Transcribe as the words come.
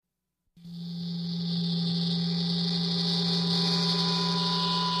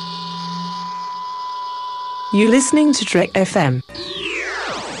You're listening to Trek FM.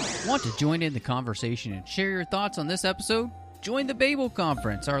 Want to join in the conversation and share your thoughts on this episode? Join the Babel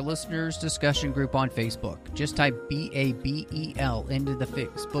Conference, our listeners' discussion group on Facebook. Just type BABEL into the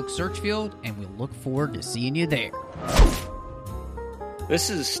Facebook search field, and we'll look forward to seeing you there. This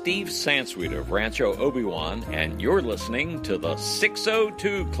is Steve Sansweet of Rancho Obi-Wan, and you're listening to the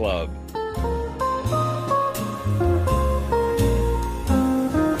 602 Club.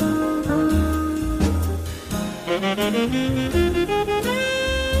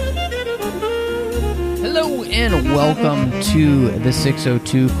 Hello and welcome to the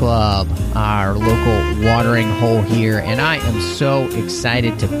 602 Club, our local watering hole here, and I am so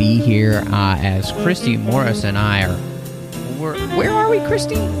excited to be here as Christy Morris and I are. Where are we,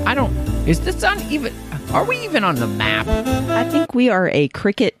 Christy? Is this on even? Are we even on the map? I think we are a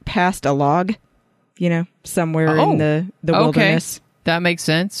cricket past a log, somewhere in the wilderness. Okay. That makes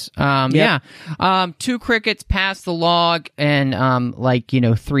sense. Yep. Yeah. Two crickets past the log and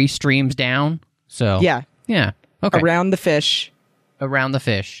 3 streams down. So yeah. Okay. Around the fish.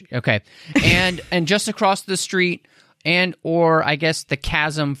 Okay. And just across the street or I guess the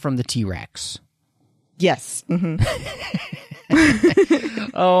chasm from the T-Rex. Yes. Mm-hmm.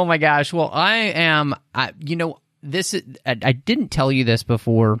 Oh my gosh. Well, I didn't tell you this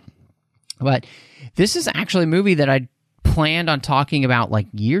before, but this is actually a movie that I planned on talking about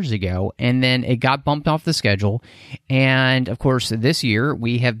years ago, and then it got bumped off the schedule. And of course, this year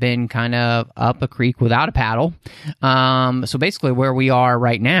we have been kind of up a creek without a paddle. So basically where we are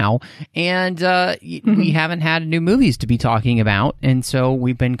right now, and we haven't had new movies to be talking about. And so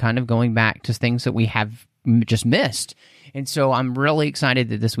we've been kind of going back to things that we have just missed. And so I'm really excited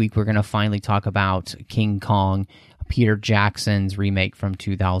that this week we're going to finally talk about King Kong, Peter Jackson's remake from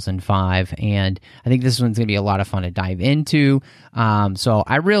 2005, and I think this one's going to be a lot of fun to dive into. So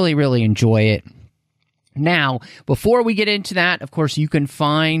I really, really enjoy it. Now, before we get into that, of course, you can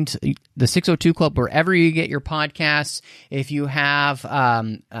find the 602 Club wherever you get your podcasts. If you have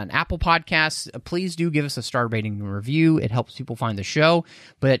an Apple Podcast, please do give us a star rating and review. It helps people find the show.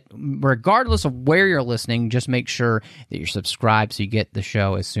 But regardless of where you're listening, just make sure that you're subscribed so you get the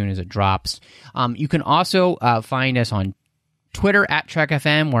show as soon as it drops. You can also find us on Twitter at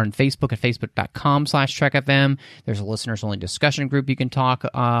TrekFM. We're on Facebook at facebook.com/TrekFM. There's a listeners-only discussion group you can talk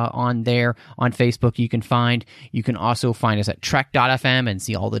on there. On Facebook, you can also find us at Trek.fm and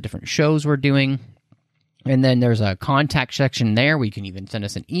see all the different shows we're doing. And then there's a contact section there where you can even send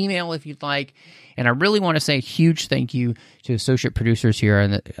us an email if you'd like. And I really want to say a huge thank you to associate producers here in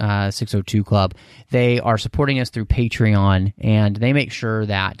the 602 Club. They are supporting us through Patreon, and they make sure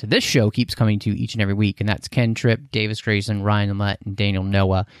that this show keeps coming to you each and every week. And that's Ken Tripp, Davis Grayson, Ryan Maillet, and Daniel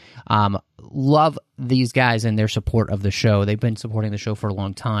Noah. Love these guys and their support of the show. They've been supporting the show for a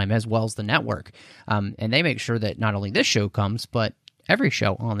long time, as well as the network. And they make sure that not only this show comes, but every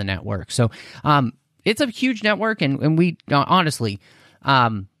show on the network. So, it's a huge network, and we honestly,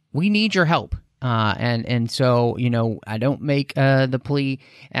 we need your help. And so, I don't make the plea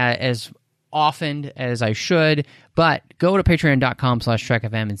as often as I should, but go to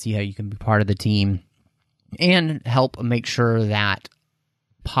patreon.com/TrekFM and see how you can be part of the team and help make sure that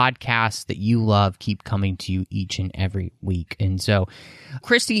podcasts that you love keep coming to you each and every week. And so,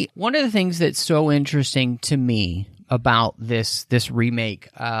 Christy, one of the things that's so interesting to me about this remake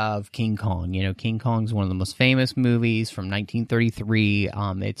of King Kong. King Kong's one of the most famous movies from 1933.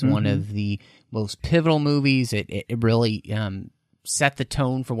 It's one of the most pivotal movies. It really set the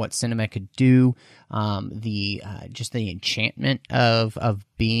tone for what cinema could do. Just the enchantment of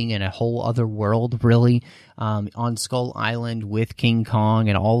being in a whole other world, really, on Skull Island with King Kong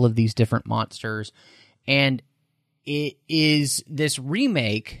and all of these different monsters. And this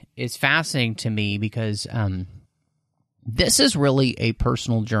remake is fascinating to me because this is really a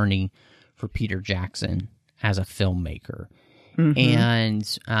personal journey for Peter Jackson as a filmmaker. Mm-hmm.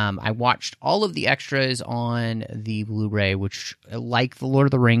 And I watched all of the extras on the Blu-ray, which, like The Lord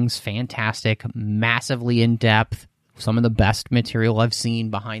of the Rings, fantastic, massively in-depth, some of the best material I've seen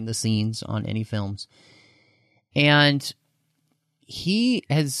behind the scenes on any films. And he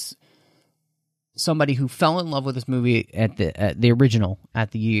has somebody who fell in love with this movie at the original at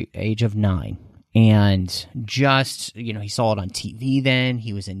the age of 9. And just, he saw it on TV then.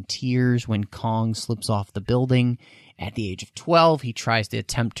 He was in tears when Kong slips off the building. At the age of 12, he tries to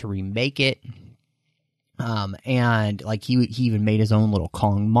attempt to remake it. And he even made his own little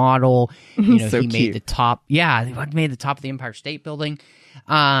Kong model. So he cute. made the top. Yeah, he made the top of the Empire State Building.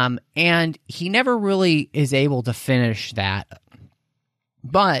 And he never really is able to finish that.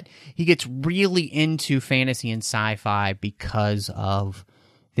 But he gets really into fantasy and sci-fi because of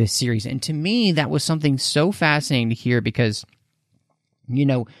this series. And to me, that was something so fascinating to hear because, you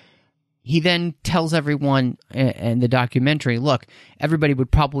know, he then tells everyone in the documentary, look, everybody would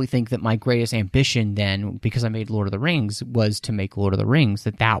probably think that my greatest ambition then, because I made Lord of the Rings, was to make Lord of the Rings,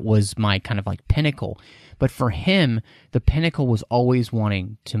 that was my kind of like pinnacle. But for him, the pinnacle was always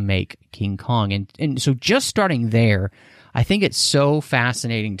wanting to make King Kong. And so just starting there, I think it's so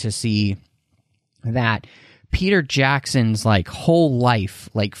fascinating to see that Peter Jackson's like whole life,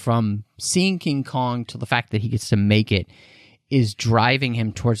 like from seeing King Kong to the fact that he gets to make it, is driving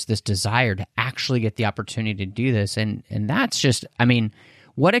him towards this desire to actually get the opportunity to do this. And that's just, I mean,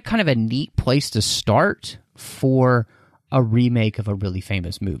 what a kind of a neat place to start for a remake of a really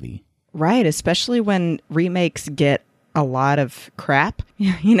famous movie. Right, especially when remakes get a lot of crap,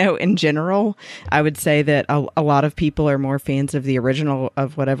 you know, in general. I would say that a lot of people are more fans of the original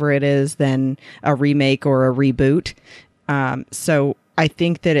of whatever it is than a remake or a reboot. So I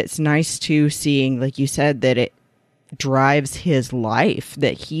think that it's nice too seeing, like you said, that it drives his life,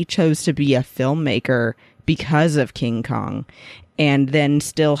 that he chose to be a filmmaker because of King Kong, and then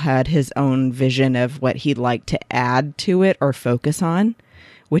still had his own vision of what he'd like to add to it or focus on,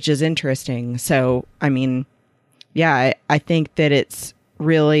 which is interesting. So, I mean, yeah, I think that it's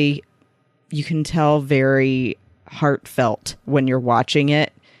really, you can tell, very heartfelt when you're watching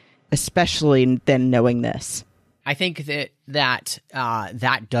it, especially then knowing this. I think that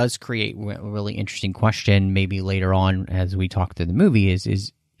does create a really interesting question maybe later on as we talk through the movie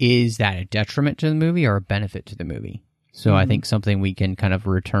is that a detriment to the movie or a benefit to the movie? So I think something we can kind of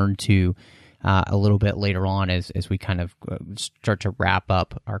return to a little bit later on as we kind of start to wrap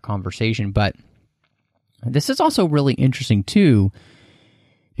up our conversation. But this is also really interesting too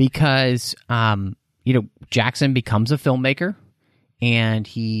because, you know, Jackson becomes a filmmaker and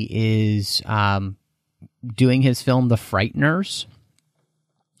he is doing his film The Frighteners,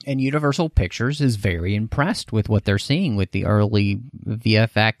 and Universal Pictures is very impressed with what they're seeing with the early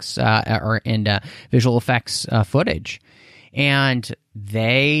VFX and visual effects footage, and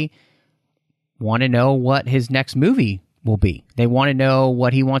they want to know what his next movie will be. They want to know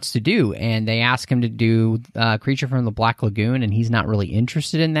what he wants to do, and they ask him to do Creature from the Black Lagoon, and he's not really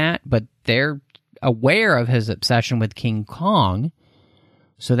interested in that, but they're aware of his obsession with King Kong,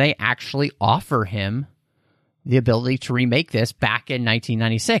 so they actually offer him the ability to remake this back in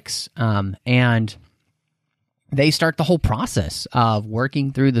 1996. And they start the whole process of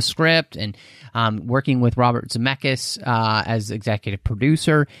working through the script and working with Robert Zemeckis as executive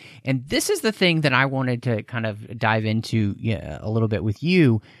producer. And this is the thing that I wanted to kind of dive into a little bit with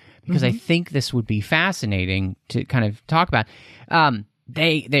you, because I think this would be fascinating to kind of talk about.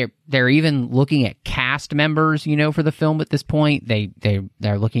 They're even looking at cast members, you know, for the film at this point.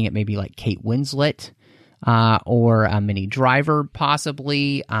 They're looking at maybe like Kate Winslet, or Minnie Driver,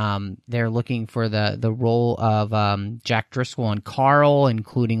 possibly. They're looking for the role of Jack Driscoll and Carl,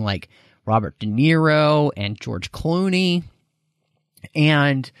 including like Robert De Niro and George Clooney.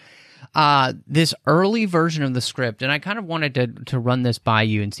 And this early version of the script, and I kind of wanted to run this by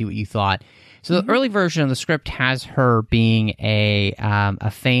you and see what you thought. So the early version of the script has her being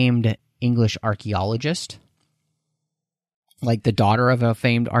a famed English archaeologist, like the daughter of a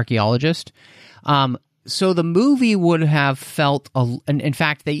famed archaeologist. So the movie would have felt, and in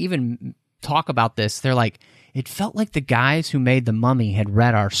fact, they even talk about this. They're like, it felt like the guys who made The Mummy had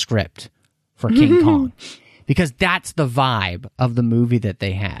read our script for King Kong, because that's the vibe of the movie that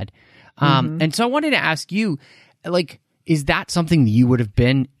they had. And so I wanted to ask you, like, is that something that you would have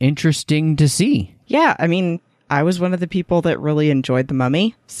been interesting to see? Yeah, I mean, I was one of the people that really enjoyed The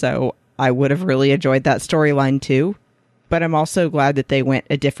Mummy, so I would have really enjoyed that storyline too. But I'm also glad that they went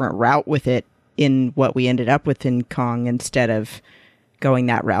a different route with it in what we ended up with in Kong instead of going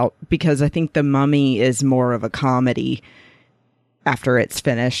that route, because I think The Mummy is more of a comedy after it's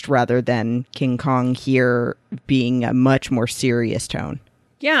finished rather than King Kong here being a much more serious tone.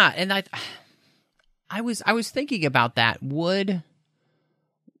 Yeah, and I was thinking about that. Would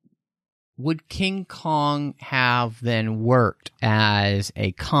King Kong have then worked as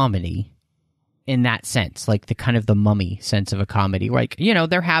a comedy in that sense, like the kind of the Mummy sense of a comedy? Like, you know,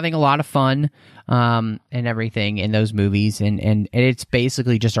 they're having a lot of fun and everything in those movies, and it's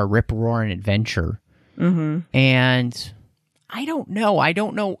basically just a rip-roaring adventure. And I don't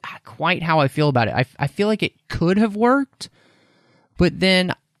know quite how I feel about it. I feel like it could have worked, but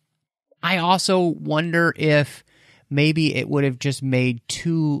then I also wonder if maybe it would have just made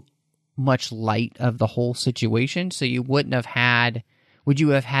too much light of the whole situation, so you wouldn't have had, would you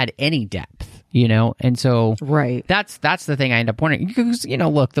have had any depth, you know? And so right, that's the thing I end up wondering, because, you know,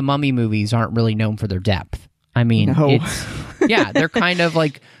 look, the Mummy movies aren't really known for their depth. I mean, No. yeah, they're kind of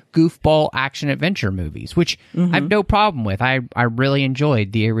like goofball action-adventure movies, which I have no problem with. I really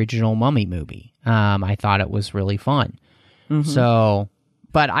enjoyed the original Mummy movie. I thought it was really fun. So,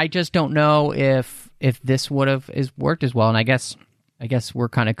 but I just don't know if this would have worked as well. And I guess we're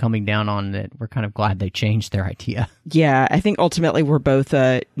kind of coming down on it. We're kind of glad they changed their idea. Yeah, I think ultimately we're both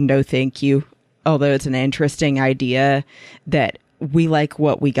no thank you. Although it's an interesting idea that we like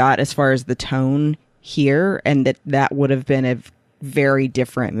what we got as far as the tone here, and that would have been a very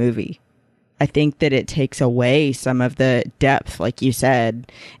different movie. I think that it takes away some of the depth, like you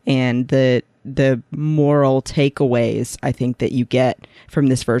said, and the moral takeaways I think that you get from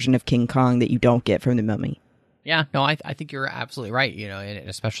this version of King Kong that you don't get from the Mummy. Yeah, no, I think you're absolutely right. You know, and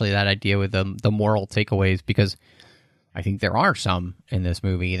especially that idea with the moral takeaways, because I think there are some in this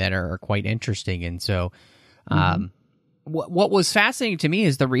movie that are quite interesting. And so, what was fascinating to me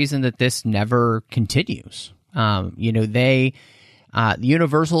is the reason that this never continues. You know,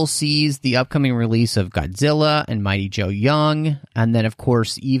 Universal sees the upcoming release of Godzilla and Mighty Joe Young, and then of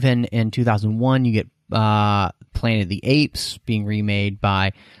course, even in 2001, you get Planet of the Apes being remade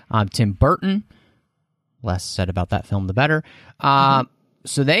by Tim Burton. Less said about that film, the better.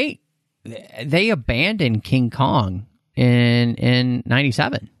 So they abandoned King Kong in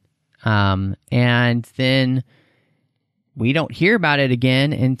 97, and then we don't hear about it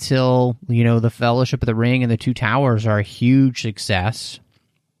again until, you know, the Fellowship of the Ring and the Two Towers are a huge success.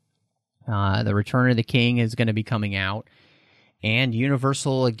 The Return of the King is going to be coming out, and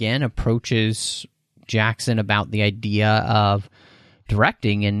Universal again approaches Jackson about the idea of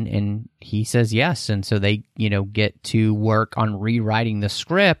directing, and he says yes, and so they, you know, get to work on rewriting the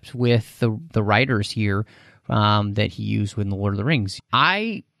script with the writers here that he used with The Lord of the Rings.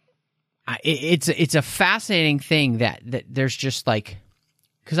 It's a fascinating thing that there's just like,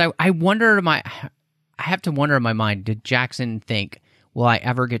 because I have to wonder in my mind, did Jackson think, will I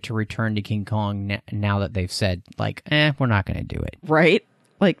ever get to return to King Kong now that they've said like, we're not going to do it, right?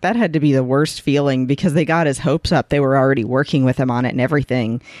 Like, that had to be the worst feeling, because they got his hopes up. They were already working with him on it and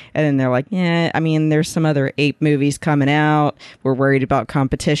everything. And then they're like, I mean, there's some other ape movies coming out. We're worried about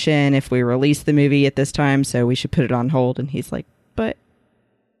competition if we release the movie at this time, so we should put it on hold. And he's like, but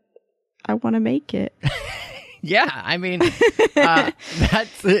I want to make it. Yeah, I mean,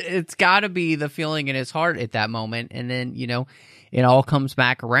 it's got to be the feeling in his heart at that moment. And then, you know, it all comes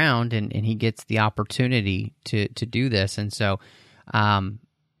back around, and he gets the opportunity to do this. And so,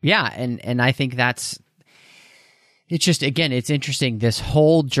 yeah, and I think it's just, again, it's interesting, this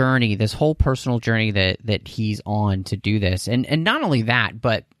whole journey, this whole personal journey that he's on to do this. And not only that,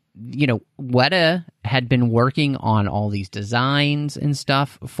 but, you know, Weta had been working on all these designs and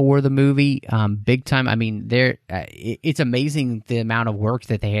stuff for the movie, big time. I mean, it's amazing the amount of work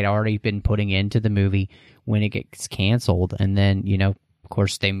that they had already been putting into the movie when it gets canceled. And then, you know, of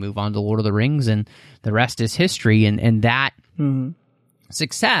course, they move on to Lord of the Rings, and the rest is history. And that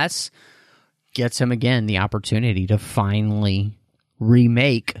success gets him, again, the opportunity to finally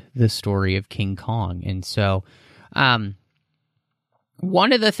remake the story of King Kong. And so,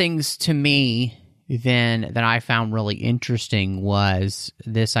 one of the things to me then that I found really interesting was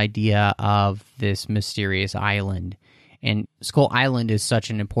this idea of this mysterious island. And Skull Island is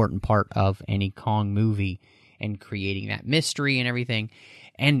such an important part of any Kong movie, and creating that mystery and everything.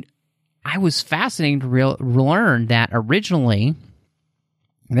 And I was fascinated to learn that originally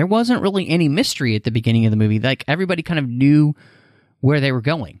there wasn't really any mystery at the beginning of the movie. Like, everybody kind of knew where they were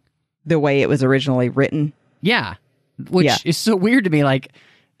going. The way it was originally written. Yeah. Which is so weird to me. Like,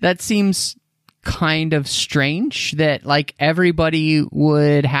 that seems kind of strange that, like, everybody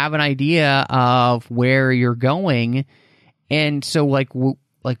would have an idea of where you're going. And so, like,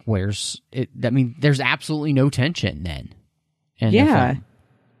 where's it? I mean, there's absolutely no tension then. Yeah.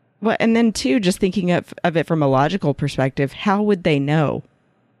 Well, and then, too, just thinking of it from a logical perspective, how would they know?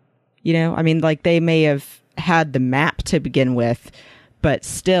 You know, I mean, like, they may have had the map to begin with, but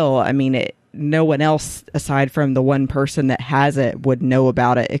still, I mean, no one else aside from the one person that has it would know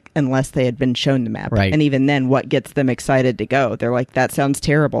about it unless they had been shown the map. Right. And even then, what gets them excited to go? They're like, that sounds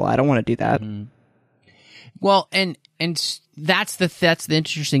terrible. I don't want to do that. Mm-hmm. Well, and that's the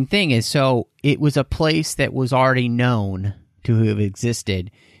interesting thing is, so it was a place that was already known to have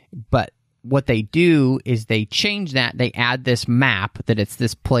existed, but what they do is they change that. They add this map that it's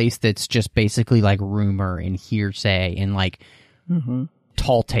this place that's just basically like rumor and hearsay and like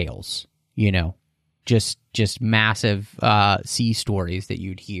tall tales, you know, just massive sea stories that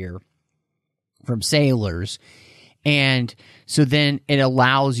you'd hear from sailors. And so then it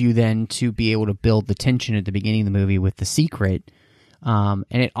allows you then to be able to build the tension at the beginning of the movie with the secret And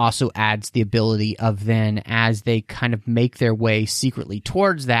it also adds the ability of then, as they kind of make their way secretly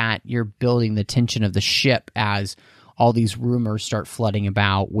towards that, you're building the tension of the ship as all these rumors start flooding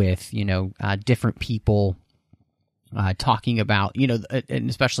about with, different people talking about, and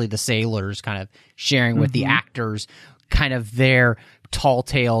especially the sailors kind of sharing with the actors kind of their tall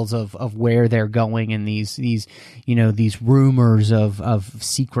tales of where they're going, and these rumors of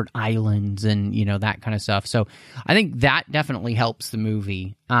secret islands and that kind of stuff. So I think that definitely helps the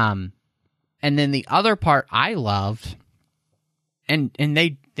movie. And then the other part I loved, and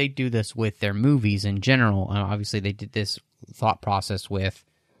they do this with their movies in general. Obviously they did this thought process with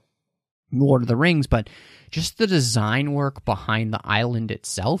Lord of the Rings, but just the design work behind the island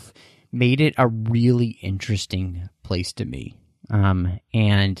itself made it a really interesting place to me.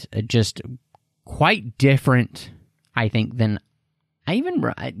 And just quite different, I think, than I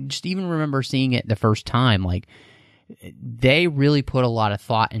just remember seeing it the first time. Like, they really put a lot of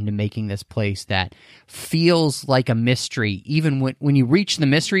thought into making this place that feels like a mystery. Even when you reach the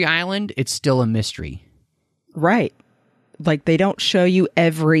mystery island, it's still a mystery. Right. Like, they don't show you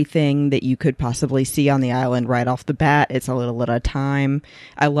everything that you could possibly see on the island right off the bat. It's a little at a time.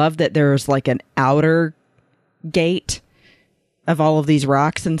 I love that there's like an outer gate of all of these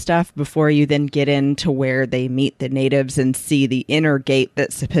rocks and stuff before you then get into where they meet the natives and see the inner gate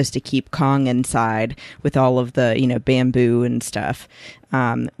that's supposed to keep Kong inside with all of the, bamboo and stuff.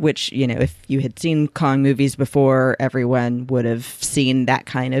 Which, if you had seen Kong movies before, everyone would have seen that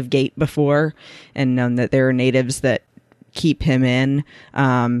kind of gate before and known that there are natives that keep him in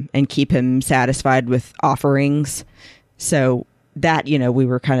and keep him satisfied with offerings. So that, we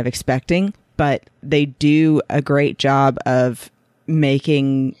were kind of expecting. But they do a great job of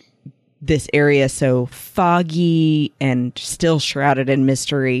making this area so foggy and still shrouded in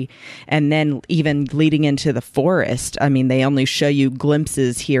mystery. And then even leading into the forest, I mean, they only show you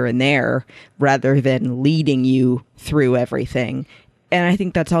glimpses here and there rather than leading you through everything. And I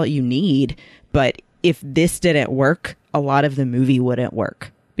think that's all you need. But if this didn't work, a lot of the movie wouldn't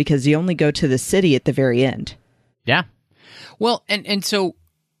work because you only go to the city at the very end. Yeah. Well, and so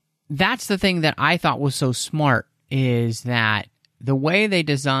that's the thing that I thought was so smart, is that the way they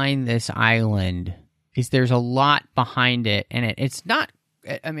designed this island is there's a lot behind it, and it's not,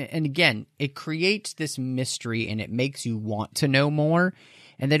 and again, it creates this mystery and it makes you want to know more,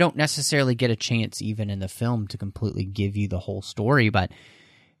 and they don't necessarily get a chance even in the film to completely give you the whole story, but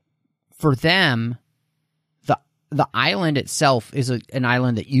for them, the island itself is an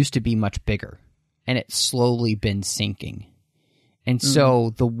island that used to be much bigger, and it's slowly been sinking. And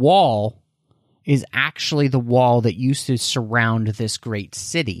so the wall is actually the wall that used to surround this great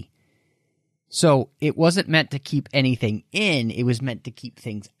city. So it wasn't meant to keep anything in, it was meant to keep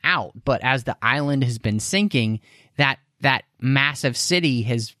things out. But as the island has been sinking, that massive city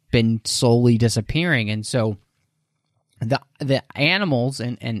has been slowly disappearing. And so the animals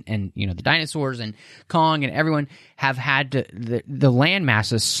and the dinosaurs and Kong and everyone have had to, the land mass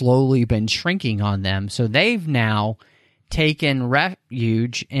has slowly been shrinking on them. So they've now taken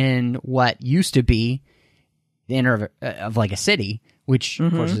refuge in what used to be the inner of like a city, which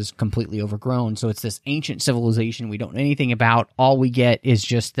of course is completely overgrown. So it's this ancient civilization we don't know anything about. All we get is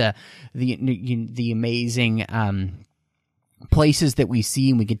just the amazing places that we see,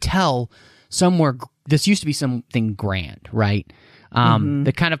 and we could tell somewhere this used to be something grand, right?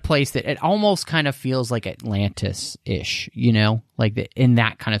 The kind of place that it almost kind of feels like Atlantis-ish, like in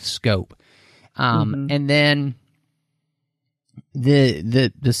that kind of scope. And then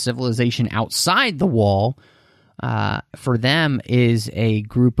the civilization outside the wall, for them, is a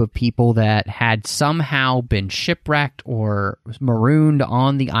group of people that had somehow been shipwrecked or marooned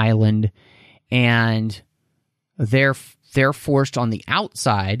on the island, and they're forced on the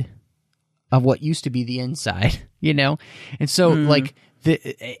outside of what used to be the inside, and so like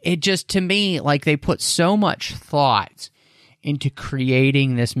it just, to me, like, they put so much thought into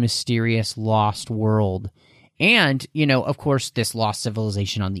creating this mysterious lost world. And, of course, this lost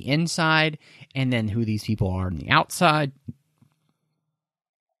civilization on the inside, and then who these people are on the outside.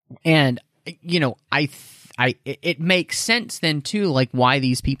 And, it makes sense then, too, like, why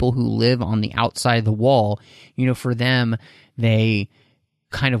these people who live on the outside of the wall, for them, they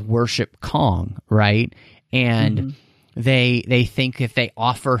kind of worship Kong, right? And they think if they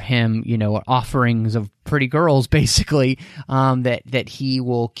offer him, offerings of pretty girls, basically, that he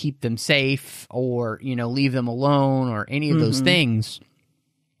will keep them safe, or, leave them alone, or any of those things.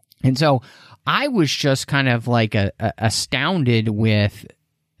 And so I was just kind of like astounded with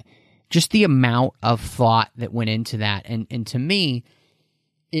just the amount of thought that went into that. And to me,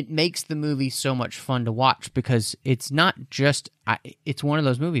 it makes the movie so much fun to watch because it's not just it's one of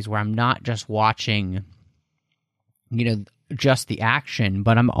those movies where I'm not just watching, just the action,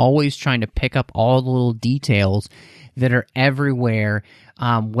 but I'm always trying to pick up all the little details that are everywhere,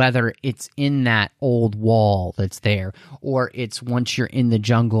 whether it's in that old wall that's there, or it's once you're in the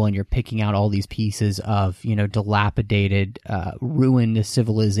jungle and you're picking out all these pieces of, dilapidated, ruined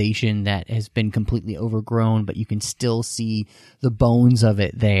civilization that has been completely overgrown, but you can still see the bones of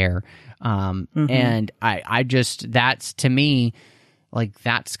it there. And I just, that's to me, like,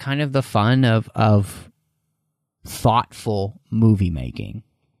 that's kind of the fun of thoughtful movie making.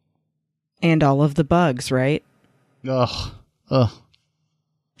 And all of the bugs, right? Ugh.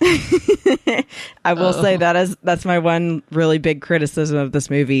 I will say that's my one really big criticism of this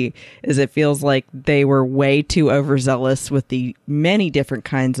movie is it feels like they were way too overzealous with the many different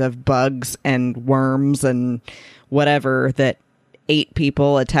kinds of bugs and worms and whatever that ate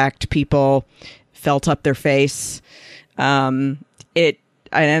people, attacked people, felt up their face. And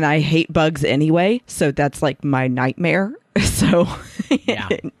I hate bugs anyway, so that's like my nightmare. So yeah.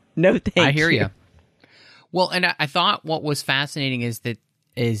 No thank you. I hear you. Well, and I thought what was fascinating is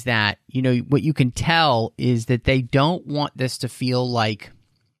that what you can tell is that they don't want this to feel like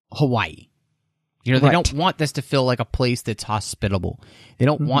Hawaii. They don't want this to feel like a place that's hospitable. They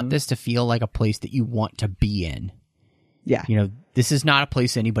don't want this to feel like a place that you want to be in. Yeah. This is not a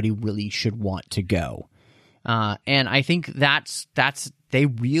place anybody really should want to go. And I think that's they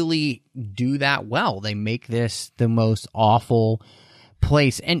really do that well. They make this the most awful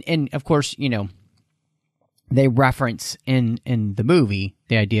place. And of course, they reference in the movie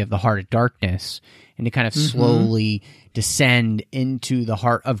the idea of the heart of darkness, and to kind of slowly descend into the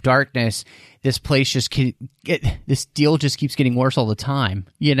heart of darkness. This place this deal just keeps getting worse all the time,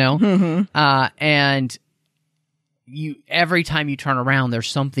 and every time you turn around, there's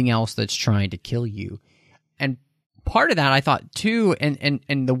something else that's trying to kill you. And part of that, I thought too,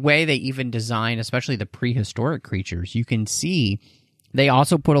 and the way they even design, especially the prehistoric creatures, you can see they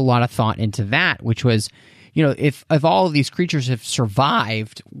also put a lot of thought into that, which was, if all of these creatures have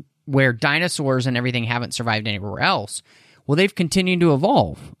survived where dinosaurs and everything haven't survived anywhere else, well, they've continued to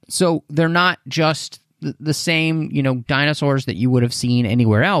evolve. So they're not just the same, dinosaurs that you would have seen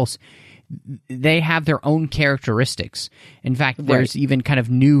anywhere else. They have their own characteristics. In fact, there's even kind of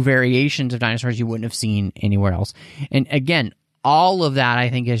new variations of dinosaurs you wouldn't have seen anywhere else. And again, all of that, I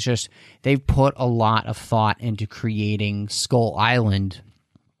think, is just they've put a lot of thought into creating Skull Island.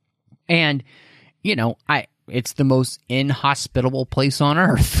 And it's the most inhospitable place on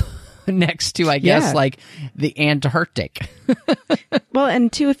Earth, next to, I guess, like the Antarctic. Well,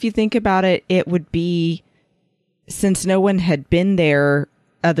 and too, if you think about it, it would be, since no one had been there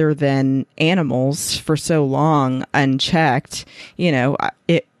other than animals for so long unchecked,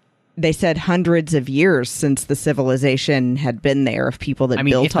 they said hundreds of years since the civilization had been there of people that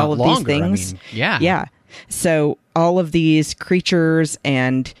built all of these things. Yeah. So all of these creatures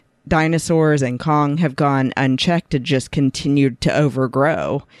and dinosaurs and Kong have gone unchecked and just continued to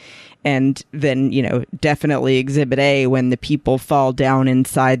overgrow. And then, definitely Exhibit A, when the people fall down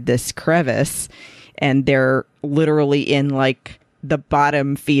inside this crevice and they're literally in like the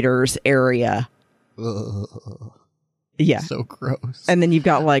bottom feeders area. Ugh. Yeah. So gross. And then you've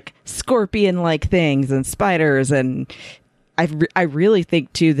got like scorpion-like things and spiders. And I really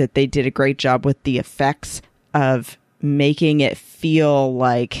think too that they did a great job with the effects of making it feel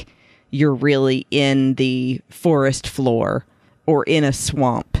like you're really in the forest floor or in a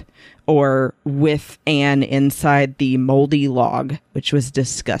swamp or with Anne inside the moldy log, which was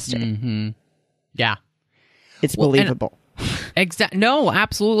disgusting. Yeah. It's believable. No,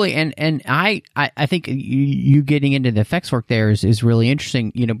 absolutely. And I think you getting into the effects work there is really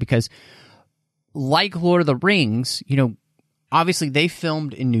interesting, because like Lord of the Rings, obviously they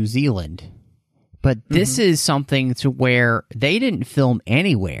filmed in New Zealand, but this is something to where they didn't film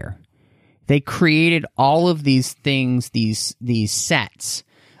anywhere. They created all of these things, these sets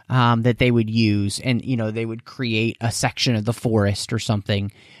that they would use, and they would create a section of the forest or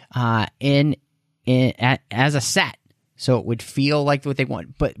something as a set. So it would feel like what they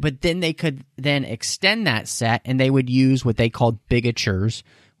want. But then they could then extend that set, and they would use what they called bigatures,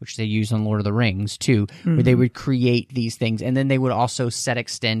 which they use on Lord of the Rings too, where they would create these things. And then they would also set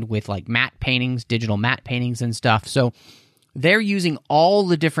extend with like matte paintings, digital matte paintings and stuff. So they're using all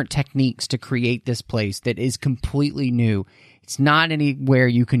the different techniques to create this place that is completely new. It's not anywhere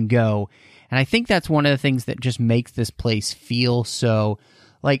you can go. And I think that's one of the things that just makes this place feel so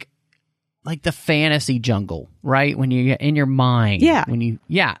like like the fantasy jungle, right? When you're in your mind.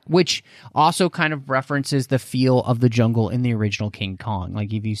 Which also kind of references the feel of the jungle in the original King Kong.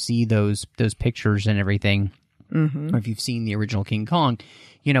 Like if you see those pictures and everything, or if you've seen the original King Kong,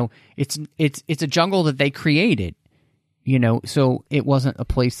 it's a jungle that they created, so it wasn't a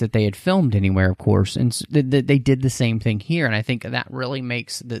place that they had filmed anywhere, of course. And they did the same thing here. And I think that really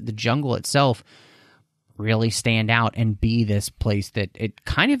makes the jungle itself really stand out and be this place that it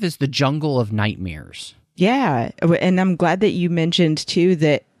kind of is the jungle of nightmares. Yeah, and I'm glad that you mentioned too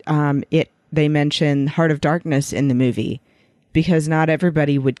that they mention Heart of Darkness in the movie, because not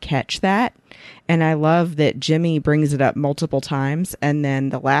everybody would catch that. And I love that Jimmy brings it up multiple times, and then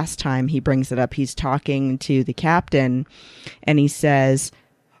the last time he brings it up, he's talking to the captain and he says,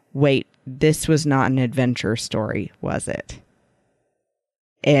 "Wait, this was not an adventure story, was it?"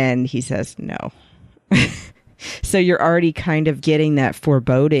 And he says, "No." So you're already kind of getting that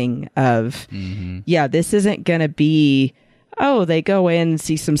foreboding of, this isn't going to be, they go in,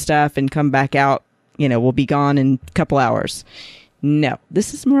 see some stuff and come back out, we'll be gone in a couple hours. No,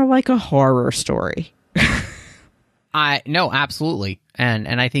 this is more like a horror story. No, absolutely.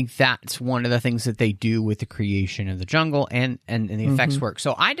 And I think that's one of the things that they do with the creation of the jungle and the effects work.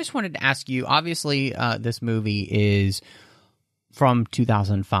 So I just wanted to ask you, obviously, this movie is from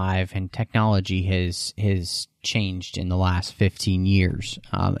 2005, and technology has changed in the last 15 years.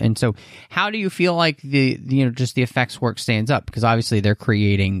 And so how do you feel like just the effects work stands up? Because obviously they're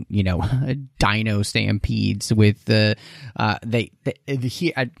creating, dino stampedes with the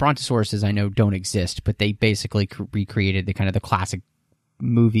brontosauruses I know don't exist, but they basically recreated the kind of the classic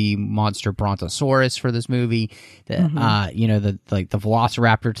movie monster brontosaurus for this movie, the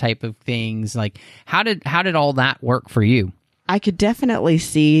velociraptor type of things. Like how did all that work for you? I could definitely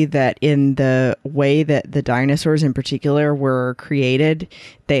see that in the way that the dinosaurs in particular were created,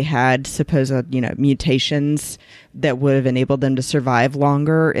 they had supposed, mutations that would have enabled them to survive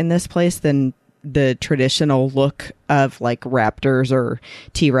longer in this place than the traditional look of like raptors or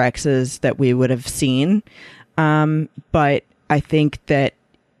T-Rexes that we would have seen. But I think that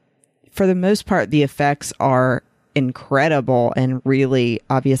for the most part, the effects are incredible, and really,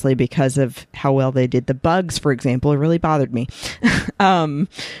 obviously, because of how well they did the bugs, for example, it really bothered me.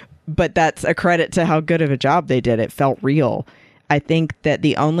 But that's a credit to how good of a job they did. It felt real. I think that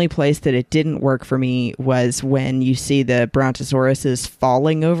the only place that it didn't work for me was when you see the brontosauruses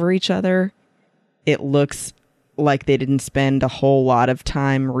falling over each other. It looks like they didn't spend a whole lot of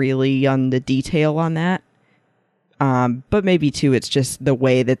time really on the detail on that. But maybe, too, it's just the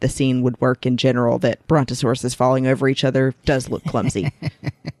way that the scene would work in general, that brontosauruses falling over each other does look clumsy.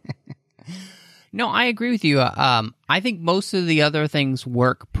 No, I agree with you. I think most of the other things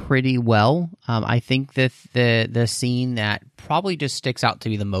work pretty well. I think that the scene that probably just sticks out to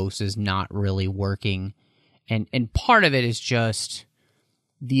me the most is not really working. And part of it is just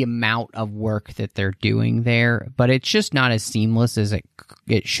the amount of work that they're doing there, but it's just not as seamless as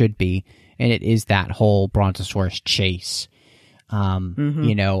it should be. And it is that whole brontosaurus chase. A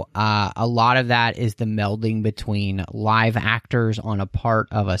lot of that is the melding between live actors on a part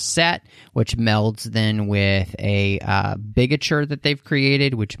of a set, which melds then with a bigature that they've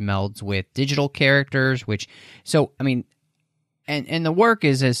created, which melds with digital characters, and the work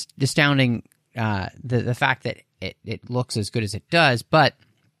is as astounding, the fact that it looks as good as it does, but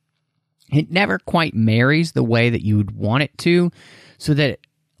it never quite marries the way that you would want it to, so that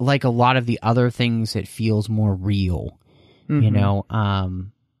like a lot of the other things, it feels more real, like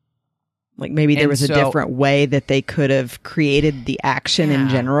maybe there was a different way that they could have created the action in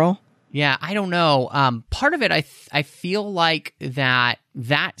general. Yeah, I don't know. Part of it, I feel like that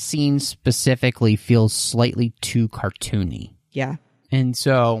scene specifically feels slightly too cartoony. Yeah. And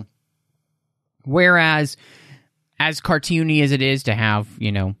so, whereas as cartoony as it is to have,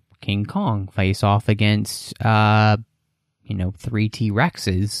 King Kong face off against, 3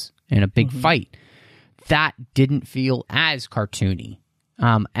 T-Rexes in a big fight, that didn't feel as cartoony.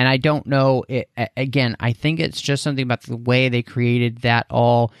 And I don't know, again, I think it's just something about the way they created that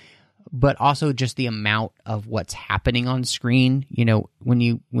all, but also just the amount of what's happening on screen. When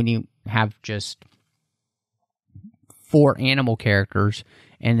you have just 4 animal characters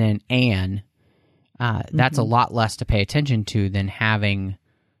and then Anne, that's a lot less to pay attention to than having,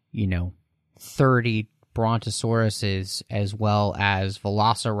 30 brontosauruses, as well as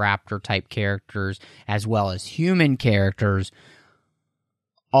velociraptor type characters, as well as human characters,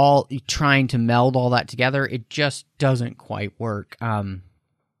 all trying to meld all that together. It just doesn't quite work.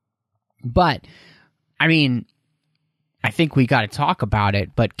 But I think we got to talk about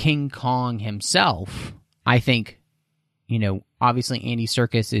it. But King Kong himself, I think, obviously Andy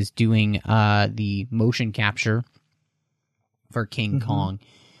Serkis is doing the motion capture for King Kong.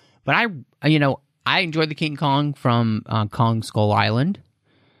 But I enjoyed the King Kong from Kong Skull Island.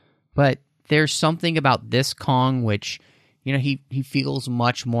 But there's something about this Kong which, he feels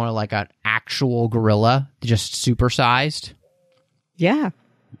much more like an actual gorilla, just supersized. Yeah.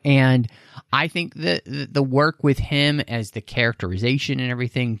 And I think that the work with him as the characterization and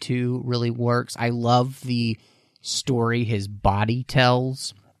everything, too, really works. I love the story his body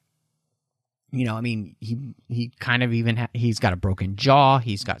tells. He kind of even he's got a broken jaw.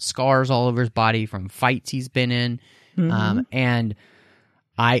 He's got scars all over his body from fights he's been in. And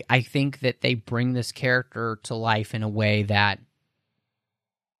I think that they bring this character to life in a way that,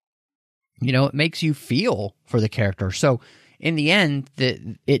 it makes you feel for the character. So in the end,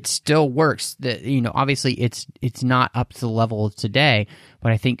 it still works. Obviously it's not up to the level of today,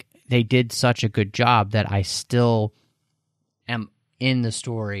 but I think they did such a good job that I still am in the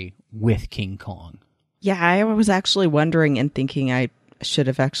story with King Kong. Yeah, I was actually wondering and thinking I should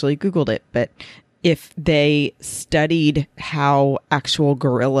have actually Googled it, but if they studied how actual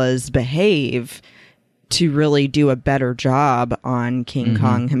gorillas behave to really do a better job on King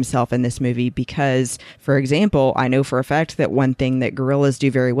Kong himself in this movie, because, for example, I know for a fact that one thing that gorillas do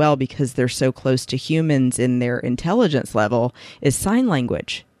very well, because they're so close to humans in their intelligence level, is sign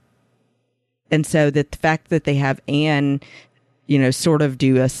language. And so the fact that they have Anne, sort of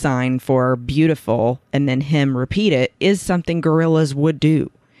do a sign for beautiful and then him repeat it is something gorillas would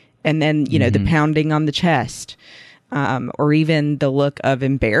do. And then, the pounding on the chest, or even the look of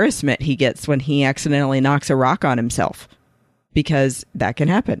embarrassment he gets when he accidentally knocks a rock on himself, because that can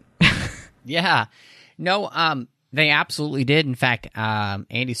happen. Yeah. No, they absolutely did. In fact,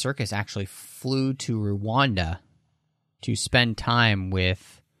 Andy Serkis actually flew to Rwanda to spend time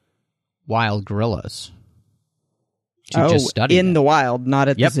with wild gorillas. To just study in the wild, not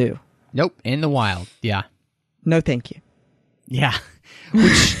at the zoo. Nope, in the wild. Yeah. No, thank you. Yeah.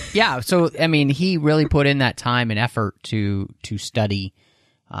 Which, yeah. So, he really put in that time and effort to study,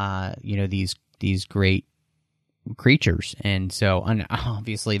 these great creatures. And so,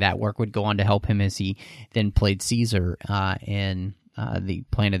 obviously that work would go on to help him as he then played Caesar, in, the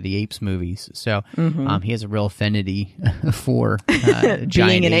Planet of the Apes movies. So, he has a real affinity for, giant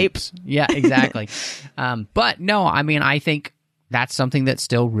being an ape. Yeah, exactly. But no, I think that's something that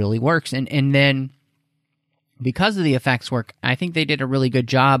still really works. And then, because of the effects work, I think they did a really good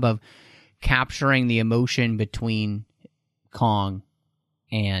job of capturing the emotion between Kong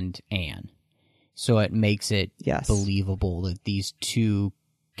and Anne. So it makes it believable that these two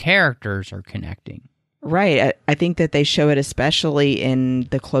characters are connecting. Right. I think that they show it especially in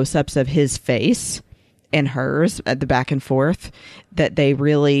the close-ups of his face and hers at the back and forth, that they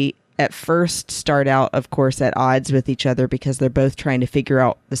really at first start out, of course, at odds with each other because they're both trying to figure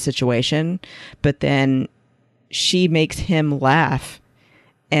out the situation. But then she makes him laugh,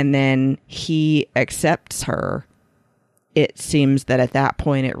 and then he accepts her. It seems that at that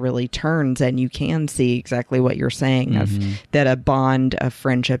point it really turns, and you can see exactly what you're saying, of that a bond of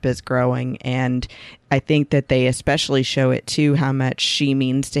friendship is growing. And I think that they especially show it too, how much she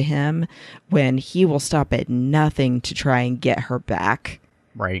means to him, when he will stop at nothing to try and get her back.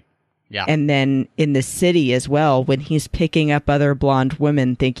 Right. Yeah. And then in the city as well, when he's picking up other blonde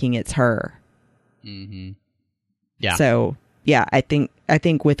women thinking it's her. Yeah. So, yeah, I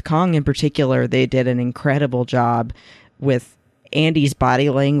think with Kong in particular, they did an incredible job with Andy's body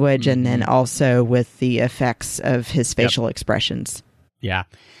language and then also with the effects of his facial expressions. Yeah.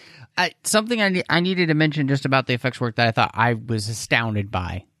 Something I needed to mention just about the effects work that I thought I was astounded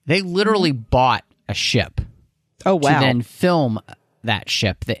by. They literally bought a ship. Oh, wow. To then film that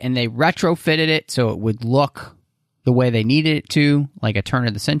ship. And they retrofitted it so it would look the way they needed it to, like a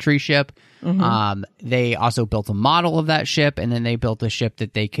turn-of-the-century ship. They also built a model of that ship, and then they built a ship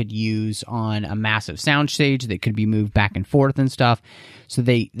that they could use on a massive soundstage that could be moved back and forth and stuff. So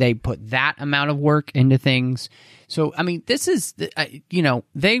they put that amount of work into things. So, this is,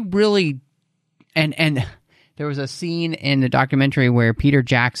 they really... And there was a scene in the documentary where Peter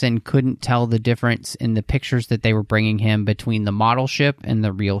Jackson couldn't tell the difference in the pictures that they were bringing him between the model ship and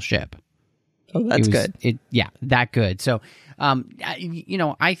the real ship. Oh, that's good. That good. So,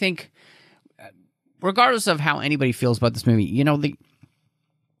 I think, regardless of how anybody feels about this movie, the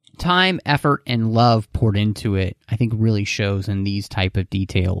time, effort, and love poured into it, I think really shows in these type of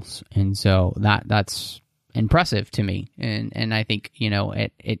details. And so that's impressive to me. And I think,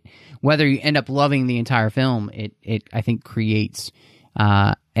 it whether you end up loving the entire film, it I think creates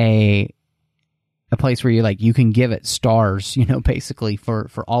a place where you can give it stars, basically for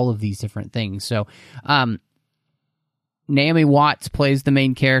all of these different things. So, Naomi Watts plays the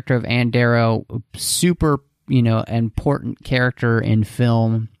main character of Ann Darrow, super, important character in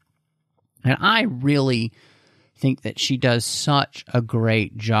film. And I really think that she does such a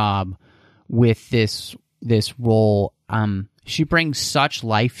great job with this role. She brings such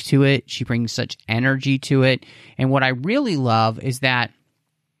life to it. She brings such energy to it. And what I really love is that,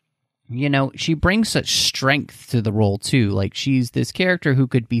 she brings such strength to the role too. Like, she's this character who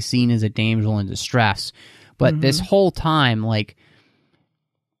could be seen as a damsel in distress, but this whole time, like,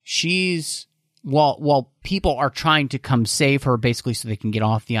 she's while people are trying to come save her basically so they can get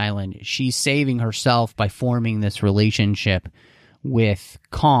off the island, she's saving herself by forming this relationship with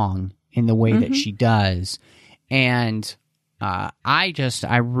Kong in the way that she does. And I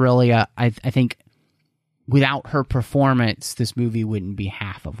think without her performance, this movie wouldn't be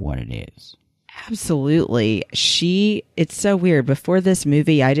half of what it is. Absolutely. It's so weird. Before this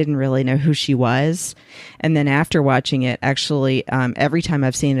movie, I didn't really know who she was. And then after watching it, actually, every time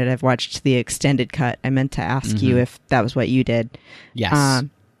I've seen it, I've watched the extended cut. I meant to ask you if that was what you did. Yes.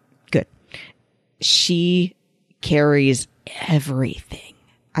 Good. She carries everything.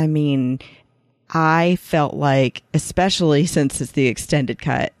 I mean, I felt like, especially since it's the extended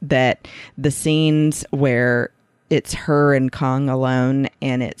cut, that the scenes where it's her and Kong alone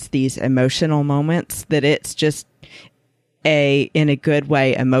and it's these emotional moments, that it's just in a good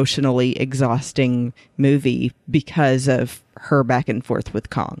way, emotionally exhausting movie because of her back and forth with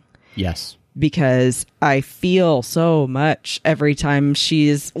Kong. Yes. Because I feel so much every time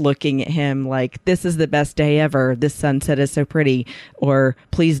she's looking at him like, this is the best day ever. This sunset is so pretty. Or,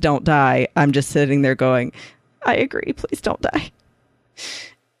 please don't die. I'm just sitting there going, I agree. Please don't die.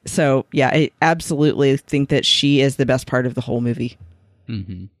 So, yeah, I absolutely think that she is the best part of the whole movie.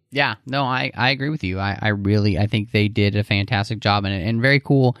 Mm-hmm. Yeah, no, I agree with you. I think they did a fantastic job in it. And very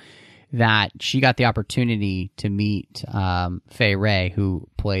cool that she got the opportunity to meet Fay Wray, who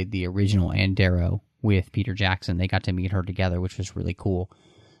played the original Ann Darrow with Peter Jackson. They got to meet her together, which was really cool.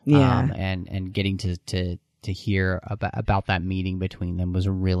 Yeah. And getting to hear about that meeting between them was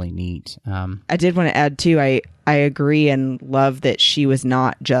really neat. I did want to add, too, I agree and love that she was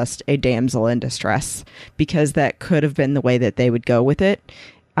not just a damsel in distress, because that could have been the way that they would go with it.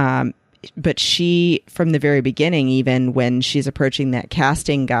 But she, from the very beginning, even when she's approaching that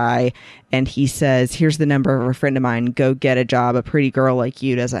casting guy and he says, here's the number of a friend of mine, go get a job. A pretty girl like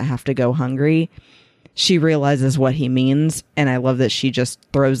you doesn't have to go hungry. She realizes what he means. And I love that she just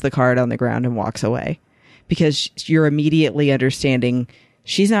throws the card on the ground and walks away, because you're immediately understanding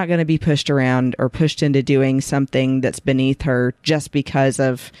she's not going to be pushed around or pushed into doing something that's beneath her just because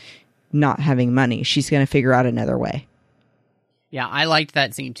of not having money. She's going to figure out another way. Yeah, I liked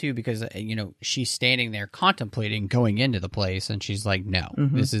that scene too, because she's standing there contemplating going into the place, and she's like, "No,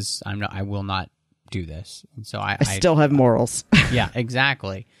 I will not do this." And so I still have morals. Yeah,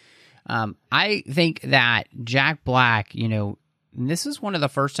 exactly. I think that Jack Black, and this is one of the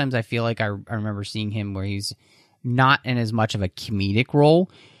first times I feel like I remember seeing him where he's not in as much of a comedic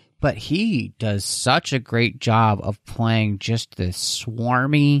role, but he does such a great job of playing just this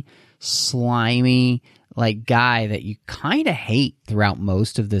swarmy, slimy, like, guy that you kind of hate throughout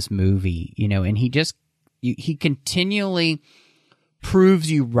most of this movie, and he continually proves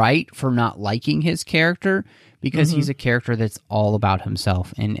you right for not liking his character, because he's a character that's all about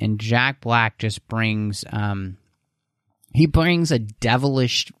himself. And Jack Black just brings, he brings a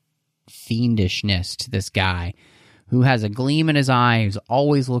devilish fiendishness to this guy who has a gleam in his eye, who's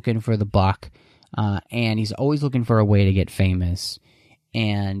always looking for the buck, and he's always looking for a way to get famous.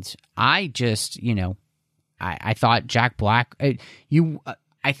 And I just, I thought Jack Black,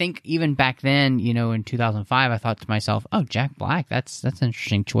 I think even back then, in 2005, I thought to myself, oh, Jack Black, that's an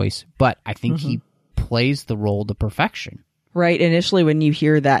interesting choice. But I think he plays the role to perfection. Right. Initially, when you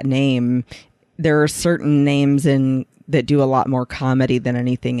hear that name, there are certain names that do a lot more comedy than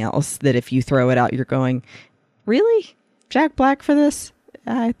anything else, that if you throw it out, you're going, really? Jack Black for this?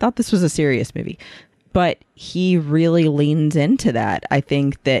 I thought this was a serious movie. But he really leans into that. I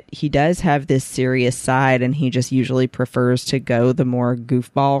think that he does have this serious side, and he just usually prefers to go the more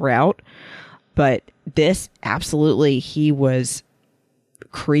goofball route. But this, absolutely, he was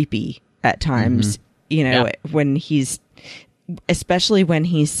creepy at times. When especially when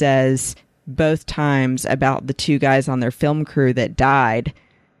he says both times about the two guys on their film crew that died,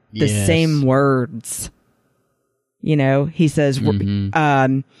 the same words. He says,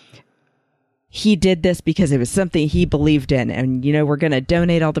 he did this because it was something he believed in, and we're going to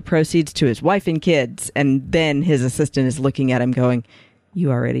donate all the proceeds to his wife and kids. And then his assistant is looking at him going,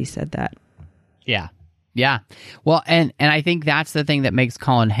 you already said that. Yeah. Yeah. Well, and I think that's the thing that makes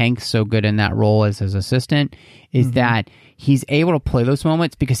Colin Hanks so good in that role as his assistant is that he's able to play those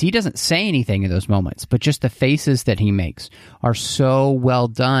moments because he doesn't say anything in those moments, but just the faces that he makes are so well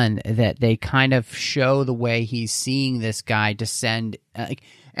done that they kind of show the way he's seeing this guy descend. And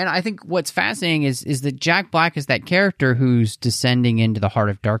I think what's fascinating is that Jack Black is that character who's descending into the heart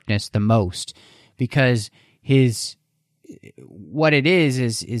of darkness the most, because what it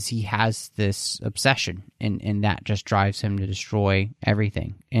is he has this obsession, and that just drives him to destroy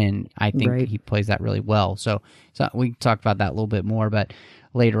everything. And I think he plays that really well. So we can talk about that a little bit more, but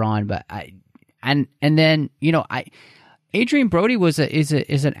later on. But Adrian Brody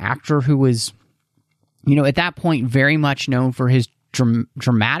is an actor who was, at that point very much known for his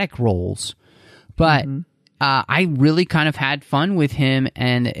dramatic roles, but. I really kind of had fun with him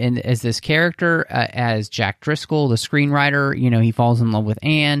and as this character, as Jack Driscoll, the screenwriter. He falls in love with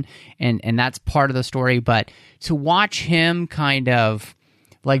Anne, and that's part of the story. But to watch him kind of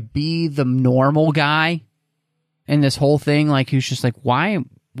like be the normal guy in this whole thing, like who's just like, why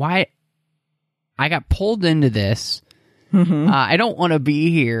I got pulled into this. I don't want to be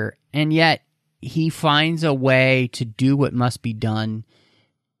here, and yet he finds a way to do what must be done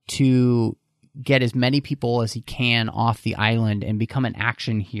to get as many people as he can off the island and become an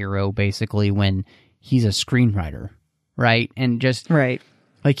action hero, basically, when he's a screenwriter, right? And just like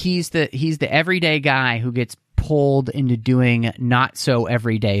he's the everyday guy who gets pulled into doing not so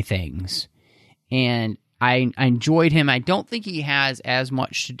everyday things. And I enjoyed him. I don't think he has as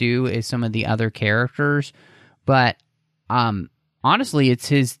much to do as some of the other characters, but honestly, it's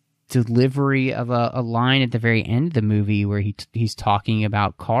his delivery of a line at the very end of the movie where he's talking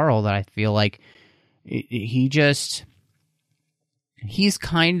about Carl that I feel like he's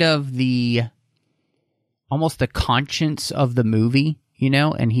kind of almost the conscience of the movie,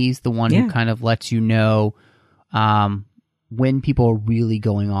 and he's the one who kind of lets when people are really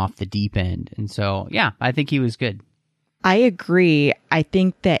going off the deep end. And so, I think he was good. I agree. I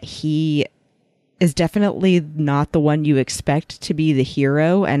think that he is definitely not the one you expect to be the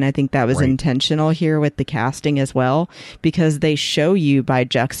hero. And I think that was intentional here with the casting as well, because they show you by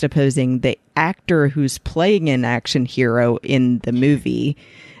juxtaposing the actor who's playing an action hero in the movie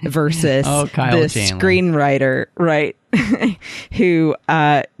versus the screenwriter, right? who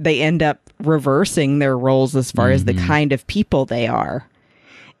they end up reversing their roles as far as the kind of people they are.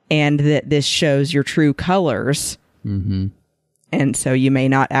 And that this shows your true colors. And so you may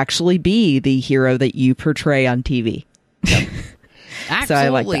not actually be the hero that you portray on TV. Yep. Absolutely. So I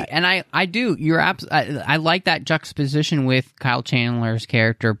like that. And I do. I like that juxtaposition with Kyle Chandler's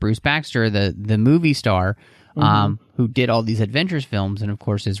character, Bruce Baxter, the movie star, who did all these adventures films and, of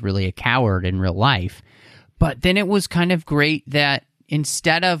course, is really a coward in real life. But then it was kind of great that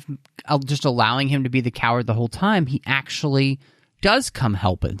instead of just allowing him to be the coward the whole time, he actually does come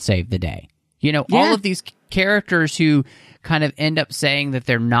help and save the day. All of these characters who kind of end up saying that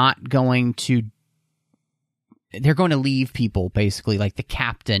they're going to leave people, basically, like the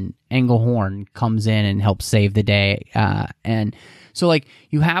captain, Engelhorn, comes in and helps save the day. And so, like,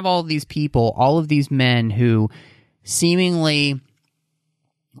 you have all these people, all of these men who seemingly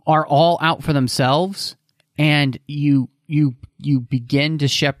are all out for themselves, and you begin to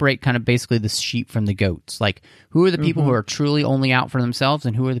separate kind of basically the sheep from the goats. Like, who are the people who are truly only out for themselves,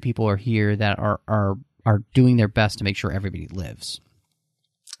 and who are the people who are here that are doing their best to make sure everybody lives.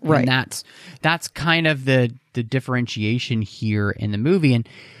 Right. And that's kind of the differentiation here in the movie. And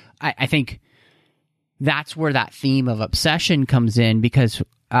I think that's where that theme of obsession comes in, because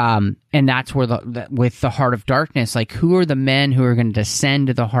and that's where with the heart of darkness, like, who are the men who are going to descend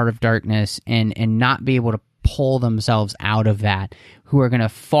to the heart of darkness and not be able to pull themselves out of that, who are going to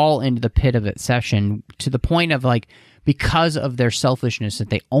fall into the pit of obsession to the point of, like, because of their selfishness,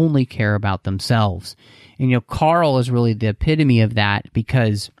 that they only care about themselves. And, Carl is really the epitome of that,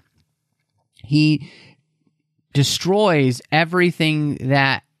 because he destroys everything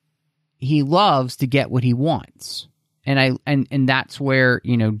that he loves to get what he wants. And that's where,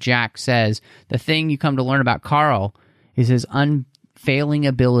 Jack says, the thing you come to learn about Carl is his unfailing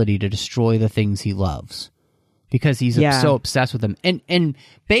ability to destroy the things he loves, because he's so obsessed with them. And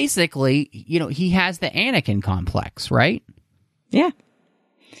basically, he has the Anakin complex, right? Yeah.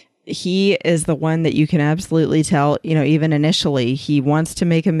 He is the one that you can absolutely tell, even initially, he wants to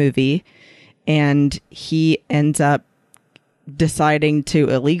make a movie, and he ends up deciding to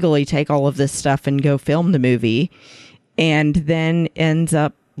illegally take all of this stuff and go film the movie, and then ends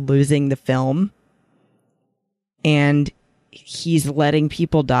up losing the film. And he's letting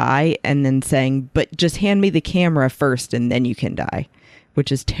people die and then saying, but just hand me the camera first and then you can die,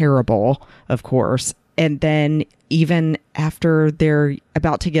 which is terrible, of course. And then even after they're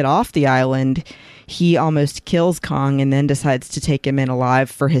about to get off the island, he almost kills Kong and then decides to take him in alive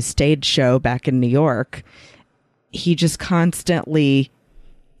for his stage show back in New York. He just constantly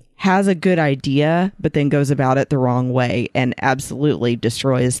has a good idea, but then goes about it the wrong way and absolutely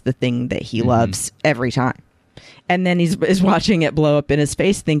destroys the thing that he loves every time. And then is watching it blow up in his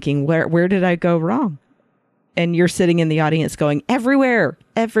face thinking, where did I go wrong? And you're sitting in the audience going, everywhere.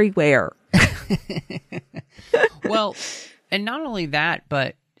 Well, and not only that,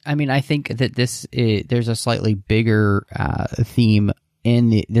 but I mean, I think that there's a slightly bigger theme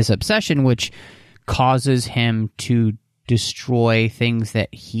in this obsession, which causes him to destroy things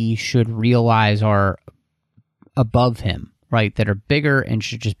that he should realize are above him, right? That are bigger and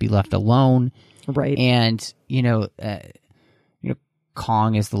should just be left alone. Right. And,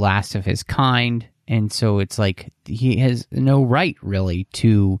 Kong is the last of his kind. And so it's like he has no right really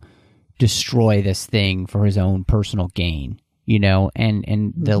to destroy this thing for his own personal gain,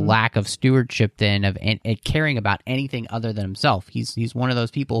 and the lack of stewardship then of caring about anything other than himself. He's one of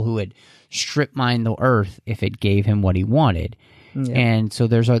those people who would strip mine the earth if it gave him what he wanted. Yeah. And so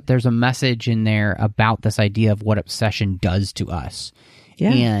there's a message in there about this idea of what obsession does to us,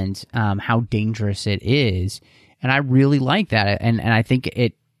 and how dangerous it is. And I really like that, and I think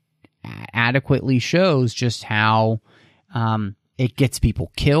it adequately shows just how it gets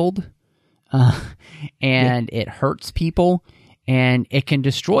people killed, and it hurts people, and it can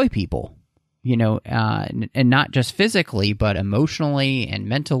destroy people, and not just physically, but emotionally and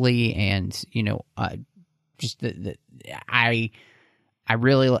mentally, and just I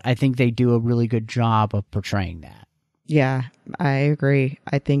think they do a really good job of portraying that. Yeah, I agree.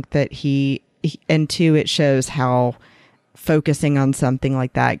 I think that and two, it shows how focusing on something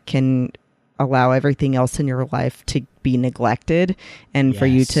like that can allow everything else in your life to be neglected and for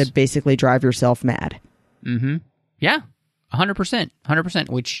you to basically drive yourself mad. Mm-hmm. Yeah, 100%,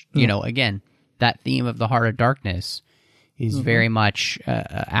 which, again, that theme of the heart of darkness is very much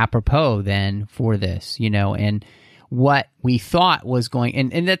apropos then for this, and what we thought was going,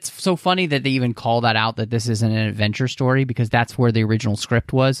 and that's so funny that they even call that out, that this isn't an adventure story, because that's where the original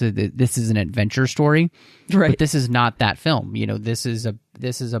script was. This is an adventure story, right? But this is not that film. This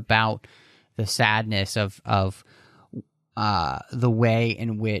is about the sadness of the way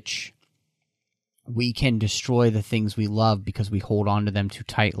in which we can destroy the things we love because we hold on to them too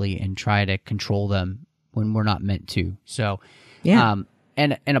tightly and try to control them when we're not meant to. So,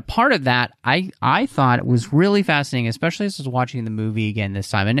 And a part of that, I thought it was really fascinating, especially as I was watching the movie again this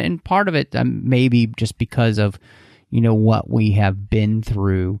time. And part of it maybe just because of, what we have been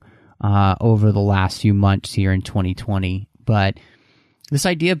through over the last few months here in 2020. But this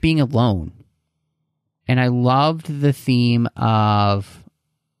idea of being alone. And I loved the theme of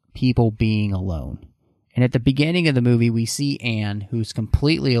people being alone. And at the beginning of the movie, we see Anne, who's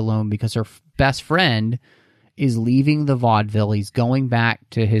completely alone because her best friend is leaving the vaudeville. He's going back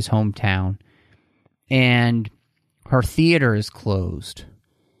to his hometown, and her theater is closed,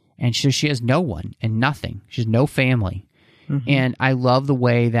 and so she has no one and nothing. She has no family. And I love the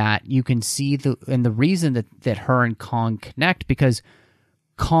way that you can see the reason that her and Kong connect, because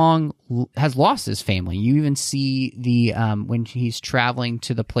Kong has lost his family. You even see the when he's traveling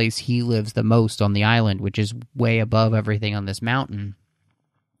to the place he lives the most on the island, which is way above everything on this mountain.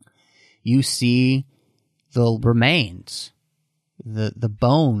 You see the remains, the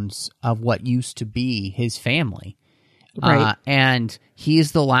bones of what used to be his family. Right. And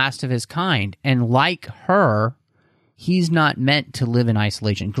he's the last of his kind. And like her, he's not meant to live in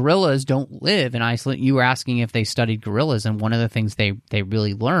isolation. Gorillas don't live in isolation. You were asking if they studied gorillas, and one of the things they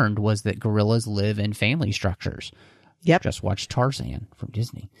really learned was that gorillas live in family structures. Yep. Just watch Tarzan from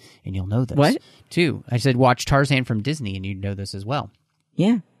Disney, and you'll know this. What? Too. I said watch Tarzan from Disney, and you'd know this as well.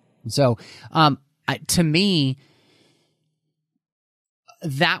 Yeah. So, to me,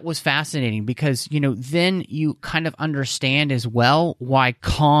 that was fascinating because, then you kind of understand as well why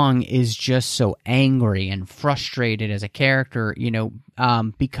Kong is just so angry and frustrated as a character,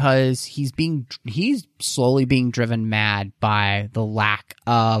 because he's slowly being driven mad by the lack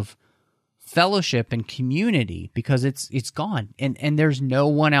of fellowship and community, because it's gone and there's no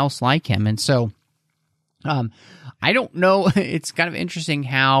one else like him. And so, I don't know. It's kind of interesting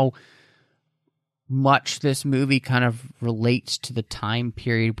how much this movie kind of relates to the time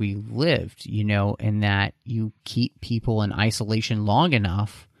period we lived, in that you keep people in isolation long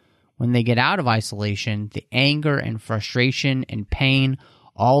enough. When they get out of isolation, the anger and frustration and pain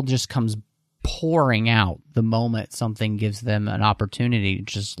all just comes pouring out the moment something gives them an opportunity to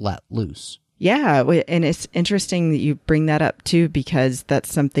just let loose. Yeah, and it's interesting that you bring that up too, because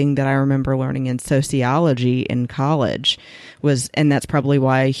that's something that I remember learning in sociology in college and that's probably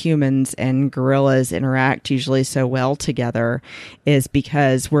why humans and gorillas interact usually so well together, is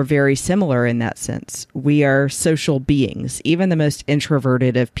because we're very similar in that sense. We are social beings. Even the most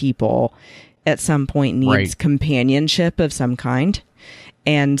introverted of people at some point needs companionship of some kind.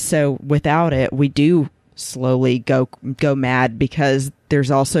 And so without it, we do slowly go mad, because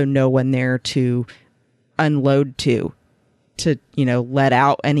there's also no one there to unload to let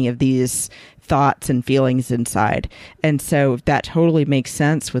out any of these thoughts and feelings inside. And so that totally makes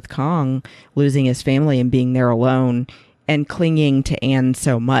sense with Kong losing his family and being there alone and clinging to Anne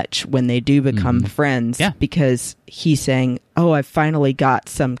so much when they do become friends, because he's saying, oh, I've finally got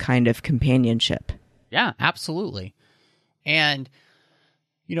some kind of companionship. Yeah, absolutely. And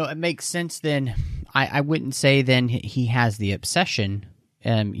it makes sense then. I wouldn't say then he has the obsession.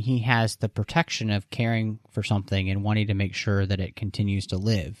 He has the protection of caring for something and wanting to make sure that it continues to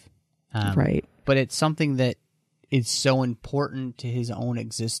live. Right. But it's something that is so important to his own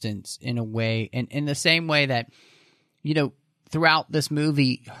existence in a way. And in the same way that, throughout this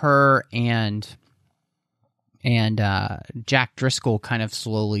movie, her and Jack Driscoll kind of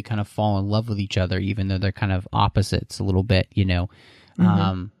slowly kind of fall in love with each other, even though they're kind of opposites a little bit,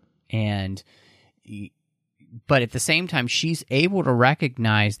 but at the same time, she's able to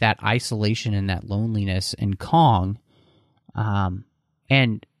recognize that isolation and that loneliness in Kong,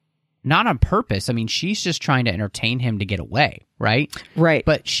 and not on purpose. I mean, she's just trying to entertain him to get away, right? Right.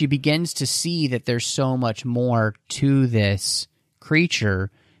 But she begins to see that there's so much more to this creature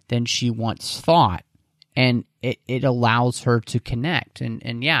than she once thought, and it allows her to connect.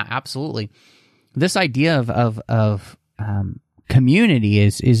 And yeah, absolutely. This idea of community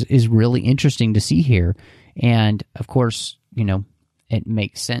is really interesting to see here. And of course, it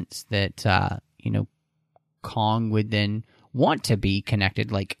makes sense that, Kong would then want to be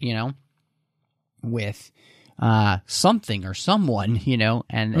connected, with something or someone,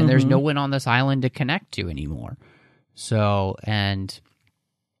 and there's no one on this island to connect to anymore. So, and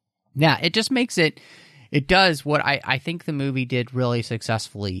yeah, it just makes it does what I think the movie did really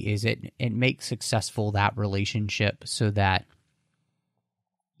successfully, is it makes successful that relationship so that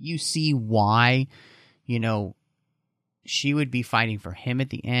you see why, she would be fighting for him at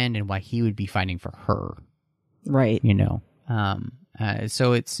the end and why he would be fighting for her. Right.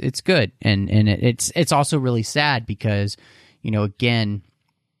 So it's good. And it's also really sad because, again,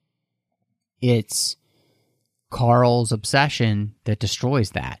 it's Carl's obsession that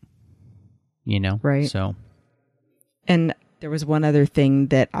destroys that, Right. So. And there was one other thing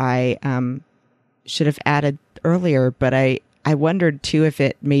that I should have added earlier, but I wondered too if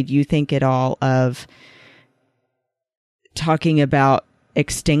it made you think at all of talking about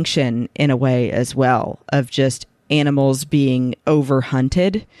extinction in a way as well, of just animals being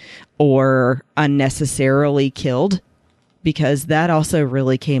overhunted or unnecessarily killed, because that also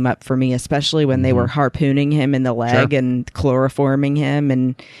really came up for me, especially when they were harpooning him in the leg and chloroforming him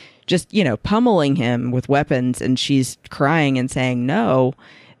and just, pummeling him with weapons, and she's crying and saying no.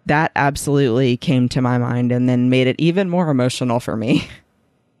 That absolutely came to my mind and then made it even more emotional for me.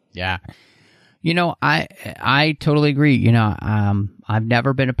 Yeah. I totally agree. I've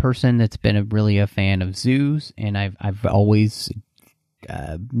never been a person that's been really a fan of zoos, and I've always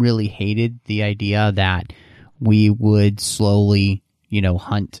really hated the idea that we would slowly,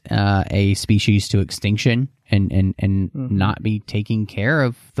 hunt a species to extinction and not be taking care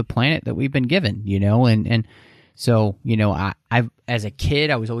of the planet that we've been given, and so, I've as a kid,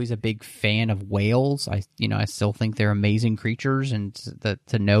 I was always a big fan of whales. I still think they're amazing creatures, and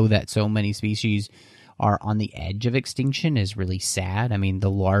to know that so many species are on the edge of extinction is really sad. I mean, the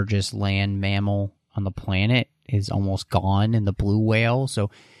largest land mammal on the planet is almost gone in the blue whale.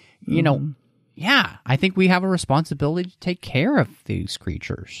 So, yeah, I think we have a responsibility to take care of these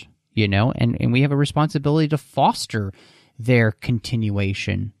creatures, and we have a responsibility to foster their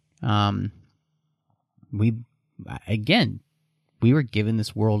continuation. We were given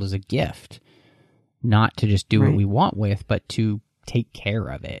this world as a gift, not to just do what we want with, but to take care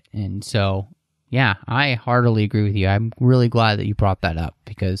of it. And so, yeah, I heartily agree with you. I'm really glad that you brought that up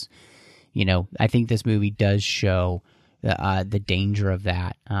because, I think this movie does show the danger of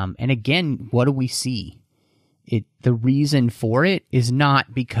that. And again, what do we see? The reason for it is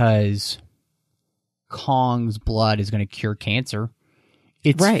not because Kong's blood is going to cure cancer.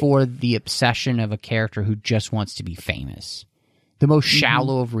 It's for the obsession of a character who just wants to be famous. The most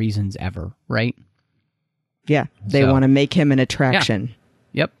shallow of reasons ever, right? Yeah, they want to make him an attraction.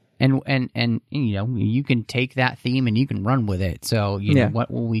 Yeah. Yep. And you can take that theme and you can run with it. So,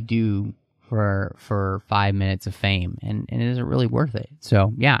 what will we do for 5 minutes of fame, and it isn't really worth it.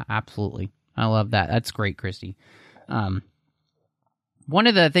 So yeah, absolutely, I love that. That's great, Christy. One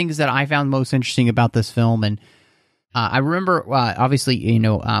of the things that I found most interesting about this film, and I remember, obviously,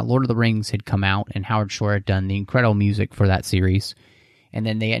 Lord of the Rings had come out, and Howard Shore had done the incredible music for that series. And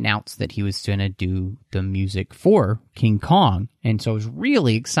then they announced that he was going to do the music for King Kong. And so I was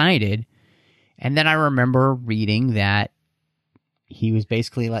really excited. And then I remember reading that he was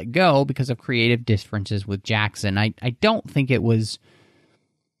basically let go because of creative differences with Jackson. I don't think it was,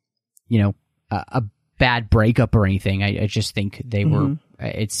 a bad breakup or anything. I just think they were,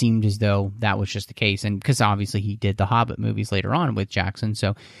 it seemed as though that was just the case. And because obviously he did the Hobbit movies later on with Jackson.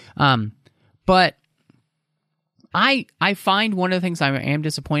 So, but I find one of the things I am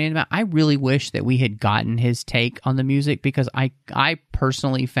disappointed about, I really wish that we had gotten his take on the music, because I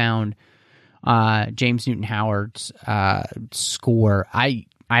personally found James Newton Howard's score. I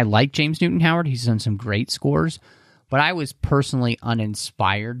like James Newton Howard. He's done some great scores, but I was personally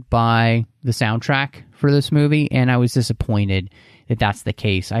uninspired by the soundtrack for this movie, and I was disappointed that that's the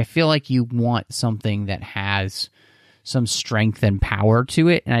case. I feel like you want something that has some strength and power to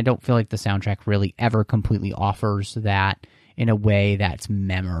it, and I don't feel like the soundtrack really ever completely offers that in a way that's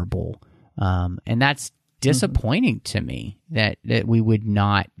memorable. And that's disappointing to me that we would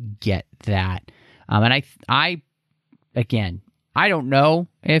not get that. And I again, I don't know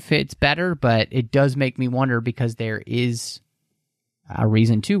if it's better, but it does make me wonder, because there is a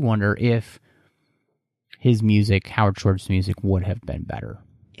reason to wonder if his music, Howard Shore's music, would have been better.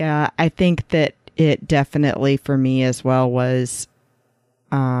 Yeah, I think that it definitely, for me as well, was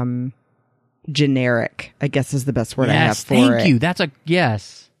generic, I guess is the best word I have for it. Thank you. That's a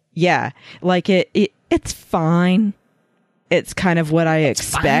yes. Yeah, like it's fine. It's kind of what I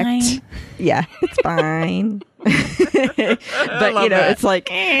expect. Fine. Yeah, it's fine. But it's like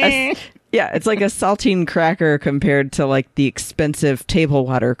it's like a saltine cracker compared to like the expensive table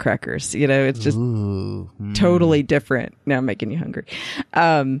water crackers. It's just totally different. Now I'm making you hungry.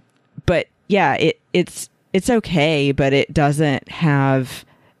 But yeah, it's okay, but it doesn't have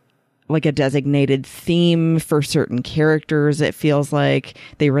like a designated theme for certain characters. It feels like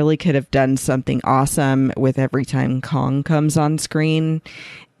they really could have done something awesome with every time Kong comes on screen,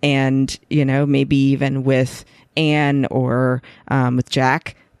 and maybe even with Anne or with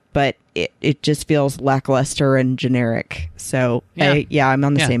Jack, but it just feels lackluster and generic. So I'm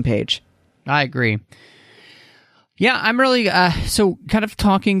on the same page. I agree. Yeah, I'm really, so kind of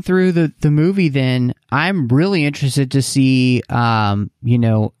talking through the movie then, I'm really interested to see, and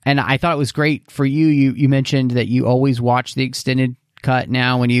I thought it was great for you. You mentioned that you always watch the extended cut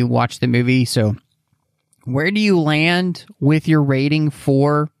now when you watch the movie. So where do you land with your rating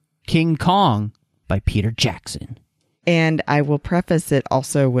for King Kong by Peter Jackson? And I will preface it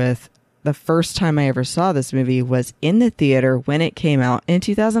also with the first time I ever saw this movie was in the theater when it came out in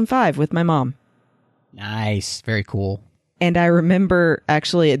 2005 with my mom. Nice. Very cool. And I remember,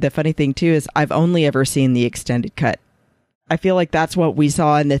 actually, the funny thing, too, is I've only ever seen the extended cut. I feel like that's what we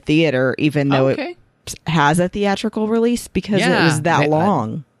saw in the theater, even though it has a theatrical release, because it was that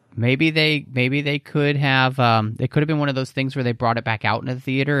long. Maybe they could have, it could have been one of those things where they brought it back out into the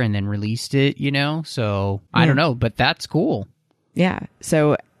theater and then released it, So I don't know, but that's cool. Yeah.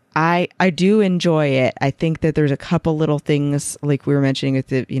 So I do enjoy it. I think that there's a couple little things, like we were mentioning with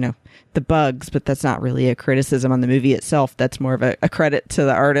the bugs, but that's not really a criticism on the movie itself. That's more of a credit to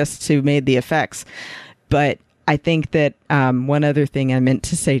the artists who made the effects. But I think that one other thing I meant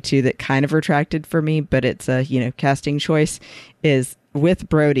to say too that kind of retracted for me, but it's a casting choice, is with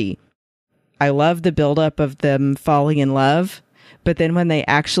Brody. I love the buildup of them falling in love, but then when they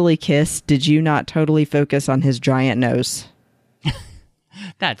actually kiss, did you not totally focus on his giant nose?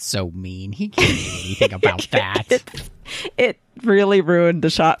 That's so mean. He can't do anything about that. It really ruined the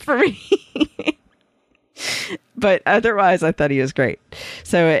shot for me. But otherwise, I thought he was great.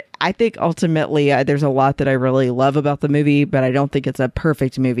 So I think ultimately there's a lot that I really love about the movie, but I don't think it's a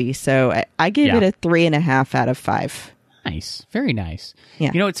perfect movie. So I gave it a 3.5 out of 5. Nice. Very nice.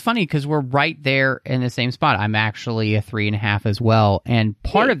 Yeah. It's funny because we're right there in the same spot. I'm actually a 3.5 as well. And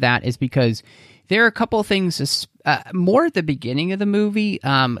part of that is because there are a couple of things more at the beginning of the movie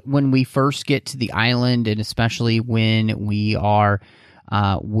when we first get to the island, and especially when we are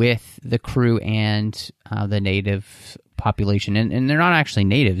with the crew and the native population. And they're not actually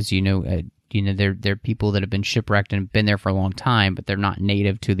natives, they're people that have been shipwrecked and been there for a long time, but they're not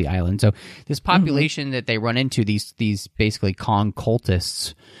native to the island. So this population that they run into, these basically Kong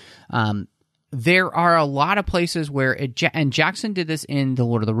cultists, there are a lot of places where and Jackson did this in the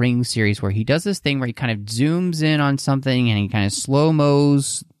Lord of the Rings series, where he does this thing where he kind of zooms in on something and he kind of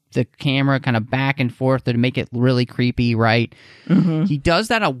slow-mos the camera kind of back and forth to make it really creepy, right? Mm-hmm. He does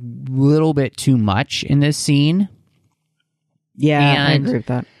that a little bit too much in this scene. Yeah, I agree with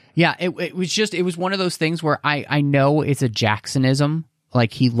that. Yeah, it was one of those things where I know it's a Jacksonism.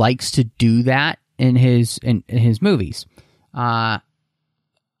 Like, he likes to do that in his movies.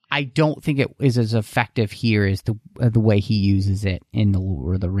 I don't think it is as effective here as the way he uses it in The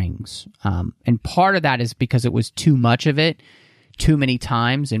Lord of the Rings. And part of that is because it was too much of it too many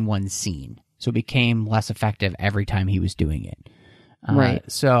times in one scene. So it became less effective every time he was doing it. Right.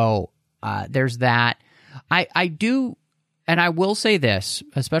 So there's that. I do, and I will say this,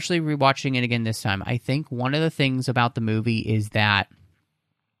 especially rewatching it again this time, I think one of the things about the movie is that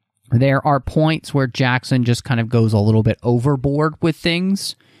there are points where Jackson just kind of goes a little bit overboard with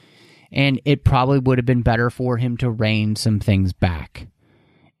things. And it probably would have been better for him to rein some things back.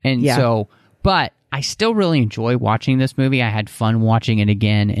 And so, but I still really enjoy watching this movie. I had fun watching it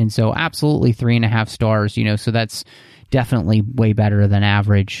again. And so absolutely 3.5 stars, so that's definitely way better than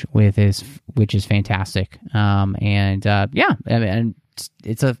average which is fantastic. And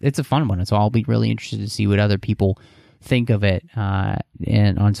it's a fun one. So I'll be really interested to see what other people think of it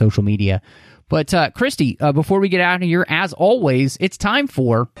on social media. But, Christy, before we get out of here, as always, it's time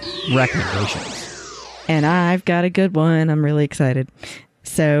for recommendations. And I've got a good one. I'm really excited.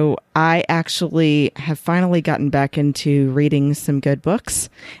 So I actually have finally gotten back into reading some good books.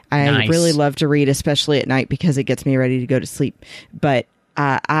 I really love to read, especially at night, because it gets me ready to go to sleep. But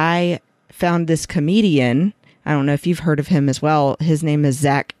I found this comedian. I don't know if you've heard of him as well. His name is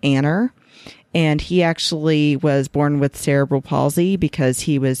Zach Anner. And he actually was born with cerebral palsy because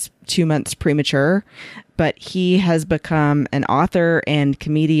he was 2 months premature. But he has become an author and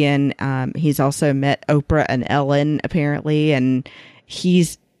comedian. He's also met Oprah and Ellen, apparently. And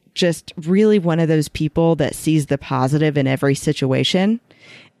he's just really one of those people that sees the positive in every situation.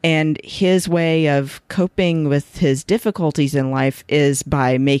 And his way of coping with his difficulties in life is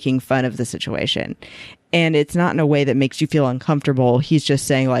by making fun of the situation. And it's not in a way that makes you feel uncomfortable. He's just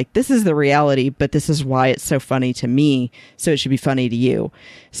saying, like, this is the reality, but this is why it's so funny to me, so it should be funny to you.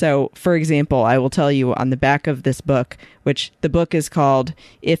 So, for example, I will tell you on the back of this book, which the book is called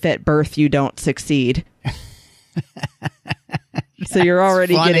If at Birth You Don't Succeed. So you're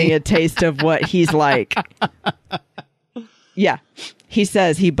already getting a taste of what he's like. Yeah. He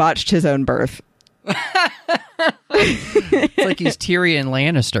says he botched his own birth. It's like he's Tyrion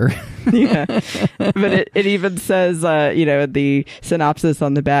Lannister. Yeah. But it even says, the synopsis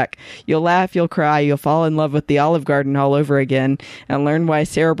on the back, you'll laugh, you'll cry, you'll fall in love with the Olive Garden all over again, and learn why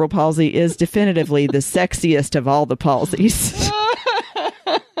cerebral palsy is definitively the sexiest of all the palsies.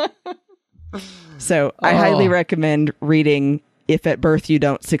 So I highly recommend reading If at Birth You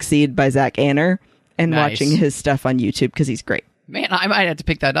Don't Succeed by Zach Anner and watching his stuff on YouTube because he's great. Man, I might have to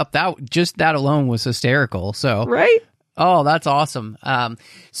pick that up. That alone was hysterical. So right? Oh, that's awesome.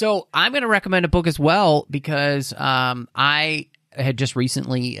 So I'm going to recommend a book as well because I had just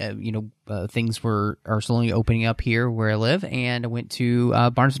recently, things are slowly opening up here where I live, and I went to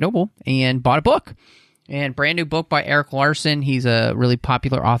Barnes & Noble and bought a book. And brand new book by Eric Larson. He's a really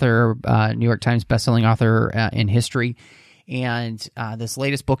popular author, New York Times bestselling author in history. And this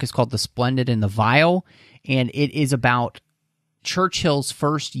latest book is called The Splendid and the Vile, and it is about Churchill's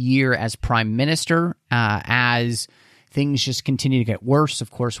first year as prime minister, as things just continue to get worse,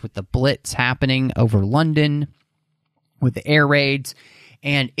 of course, with the Blitz happening over London, with the air raids.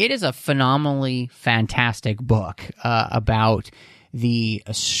 And it is a phenomenally fantastic book about the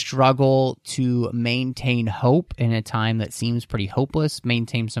struggle to maintain hope in a time that seems pretty hopeless,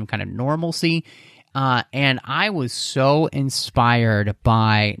 maintain some kind of normalcy. And I was so inspired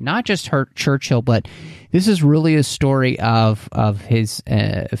by not just Churchill, but this is really a story of his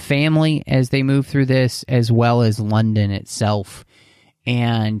family as they move through this, as well as London itself.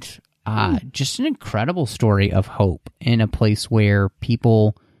 And just an incredible story of hope in a place where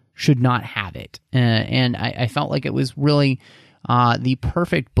people should not have it. And I felt like it was really the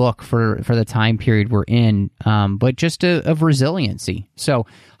perfect book for the time period we're in, but just of resiliency. So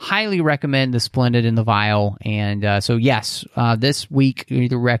highly recommend The Splendid and the Vile. And so yes, this week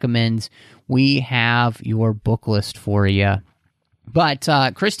either recommends we have your book list for you. But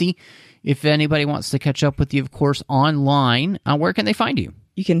Christy, if anybody wants to catch up with you, of course, online, where can they find you?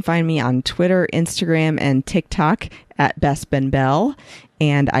 You can find me on Twitter, Instagram, and TikTok at Bespin Bell.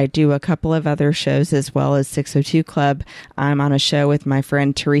 And I do a couple of other shows as well as 602 Club. I'm on a show with my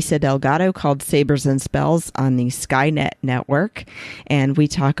friend Teresa Delgado called Sabers and Spells on the Skynet network. And we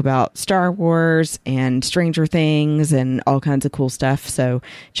talk about Star Wars and Stranger Things and all kinds of cool stuff. So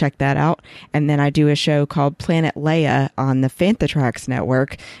check that out. And then I do a show called Planet Leia on the Fantatrax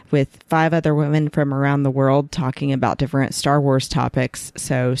network with 5 other women from around the world talking about different Star Wars topics.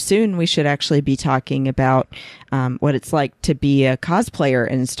 So soon we should actually be talking about what it's like to be a cosplayer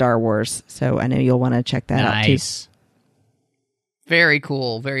in Star Wars. So I know you'll want to check that out too. Very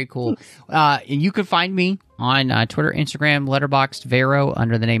cool. Very cool. And you can find me on Twitter, Instagram, Letterboxd, Vero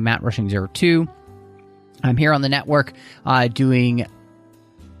under the name MattRushing02. I'm here on the network doing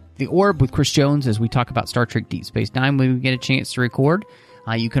The Orb with Chris Jones as we talk about Star Trek Deep Space Nine when we get a chance to record.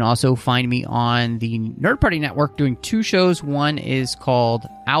 You can also find me on the Nerd Party Network doing 2 shows. One is called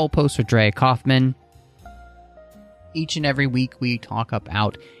Owl Post with Drea Kaufman. Each and every week, we talk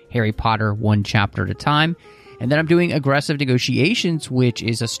about Harry Potter 1 chapter at a time. And then I'm doing Aggressive Negotiations, which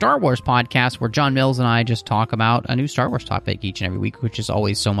is a Star Wars podcast where John Mills and I just talk about a new Star Wars topic each and every week, which is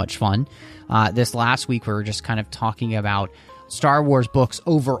always so much fun. This last week, we were just kind of talking about Star Wars books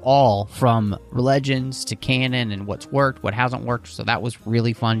overall, from Legends to canon and what's worked, what hasn't worked. So that was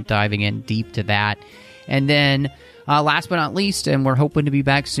really fun, diving in deep to that. And then last but not least, and we're hoping to be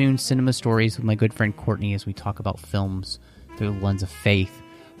back soon, Cinema Stories with my good friend Courtney as we talk about films through the lens of faith.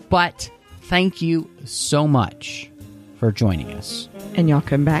 But thank you so much for joining us. And y'all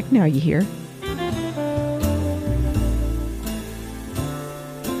come back now, you hear?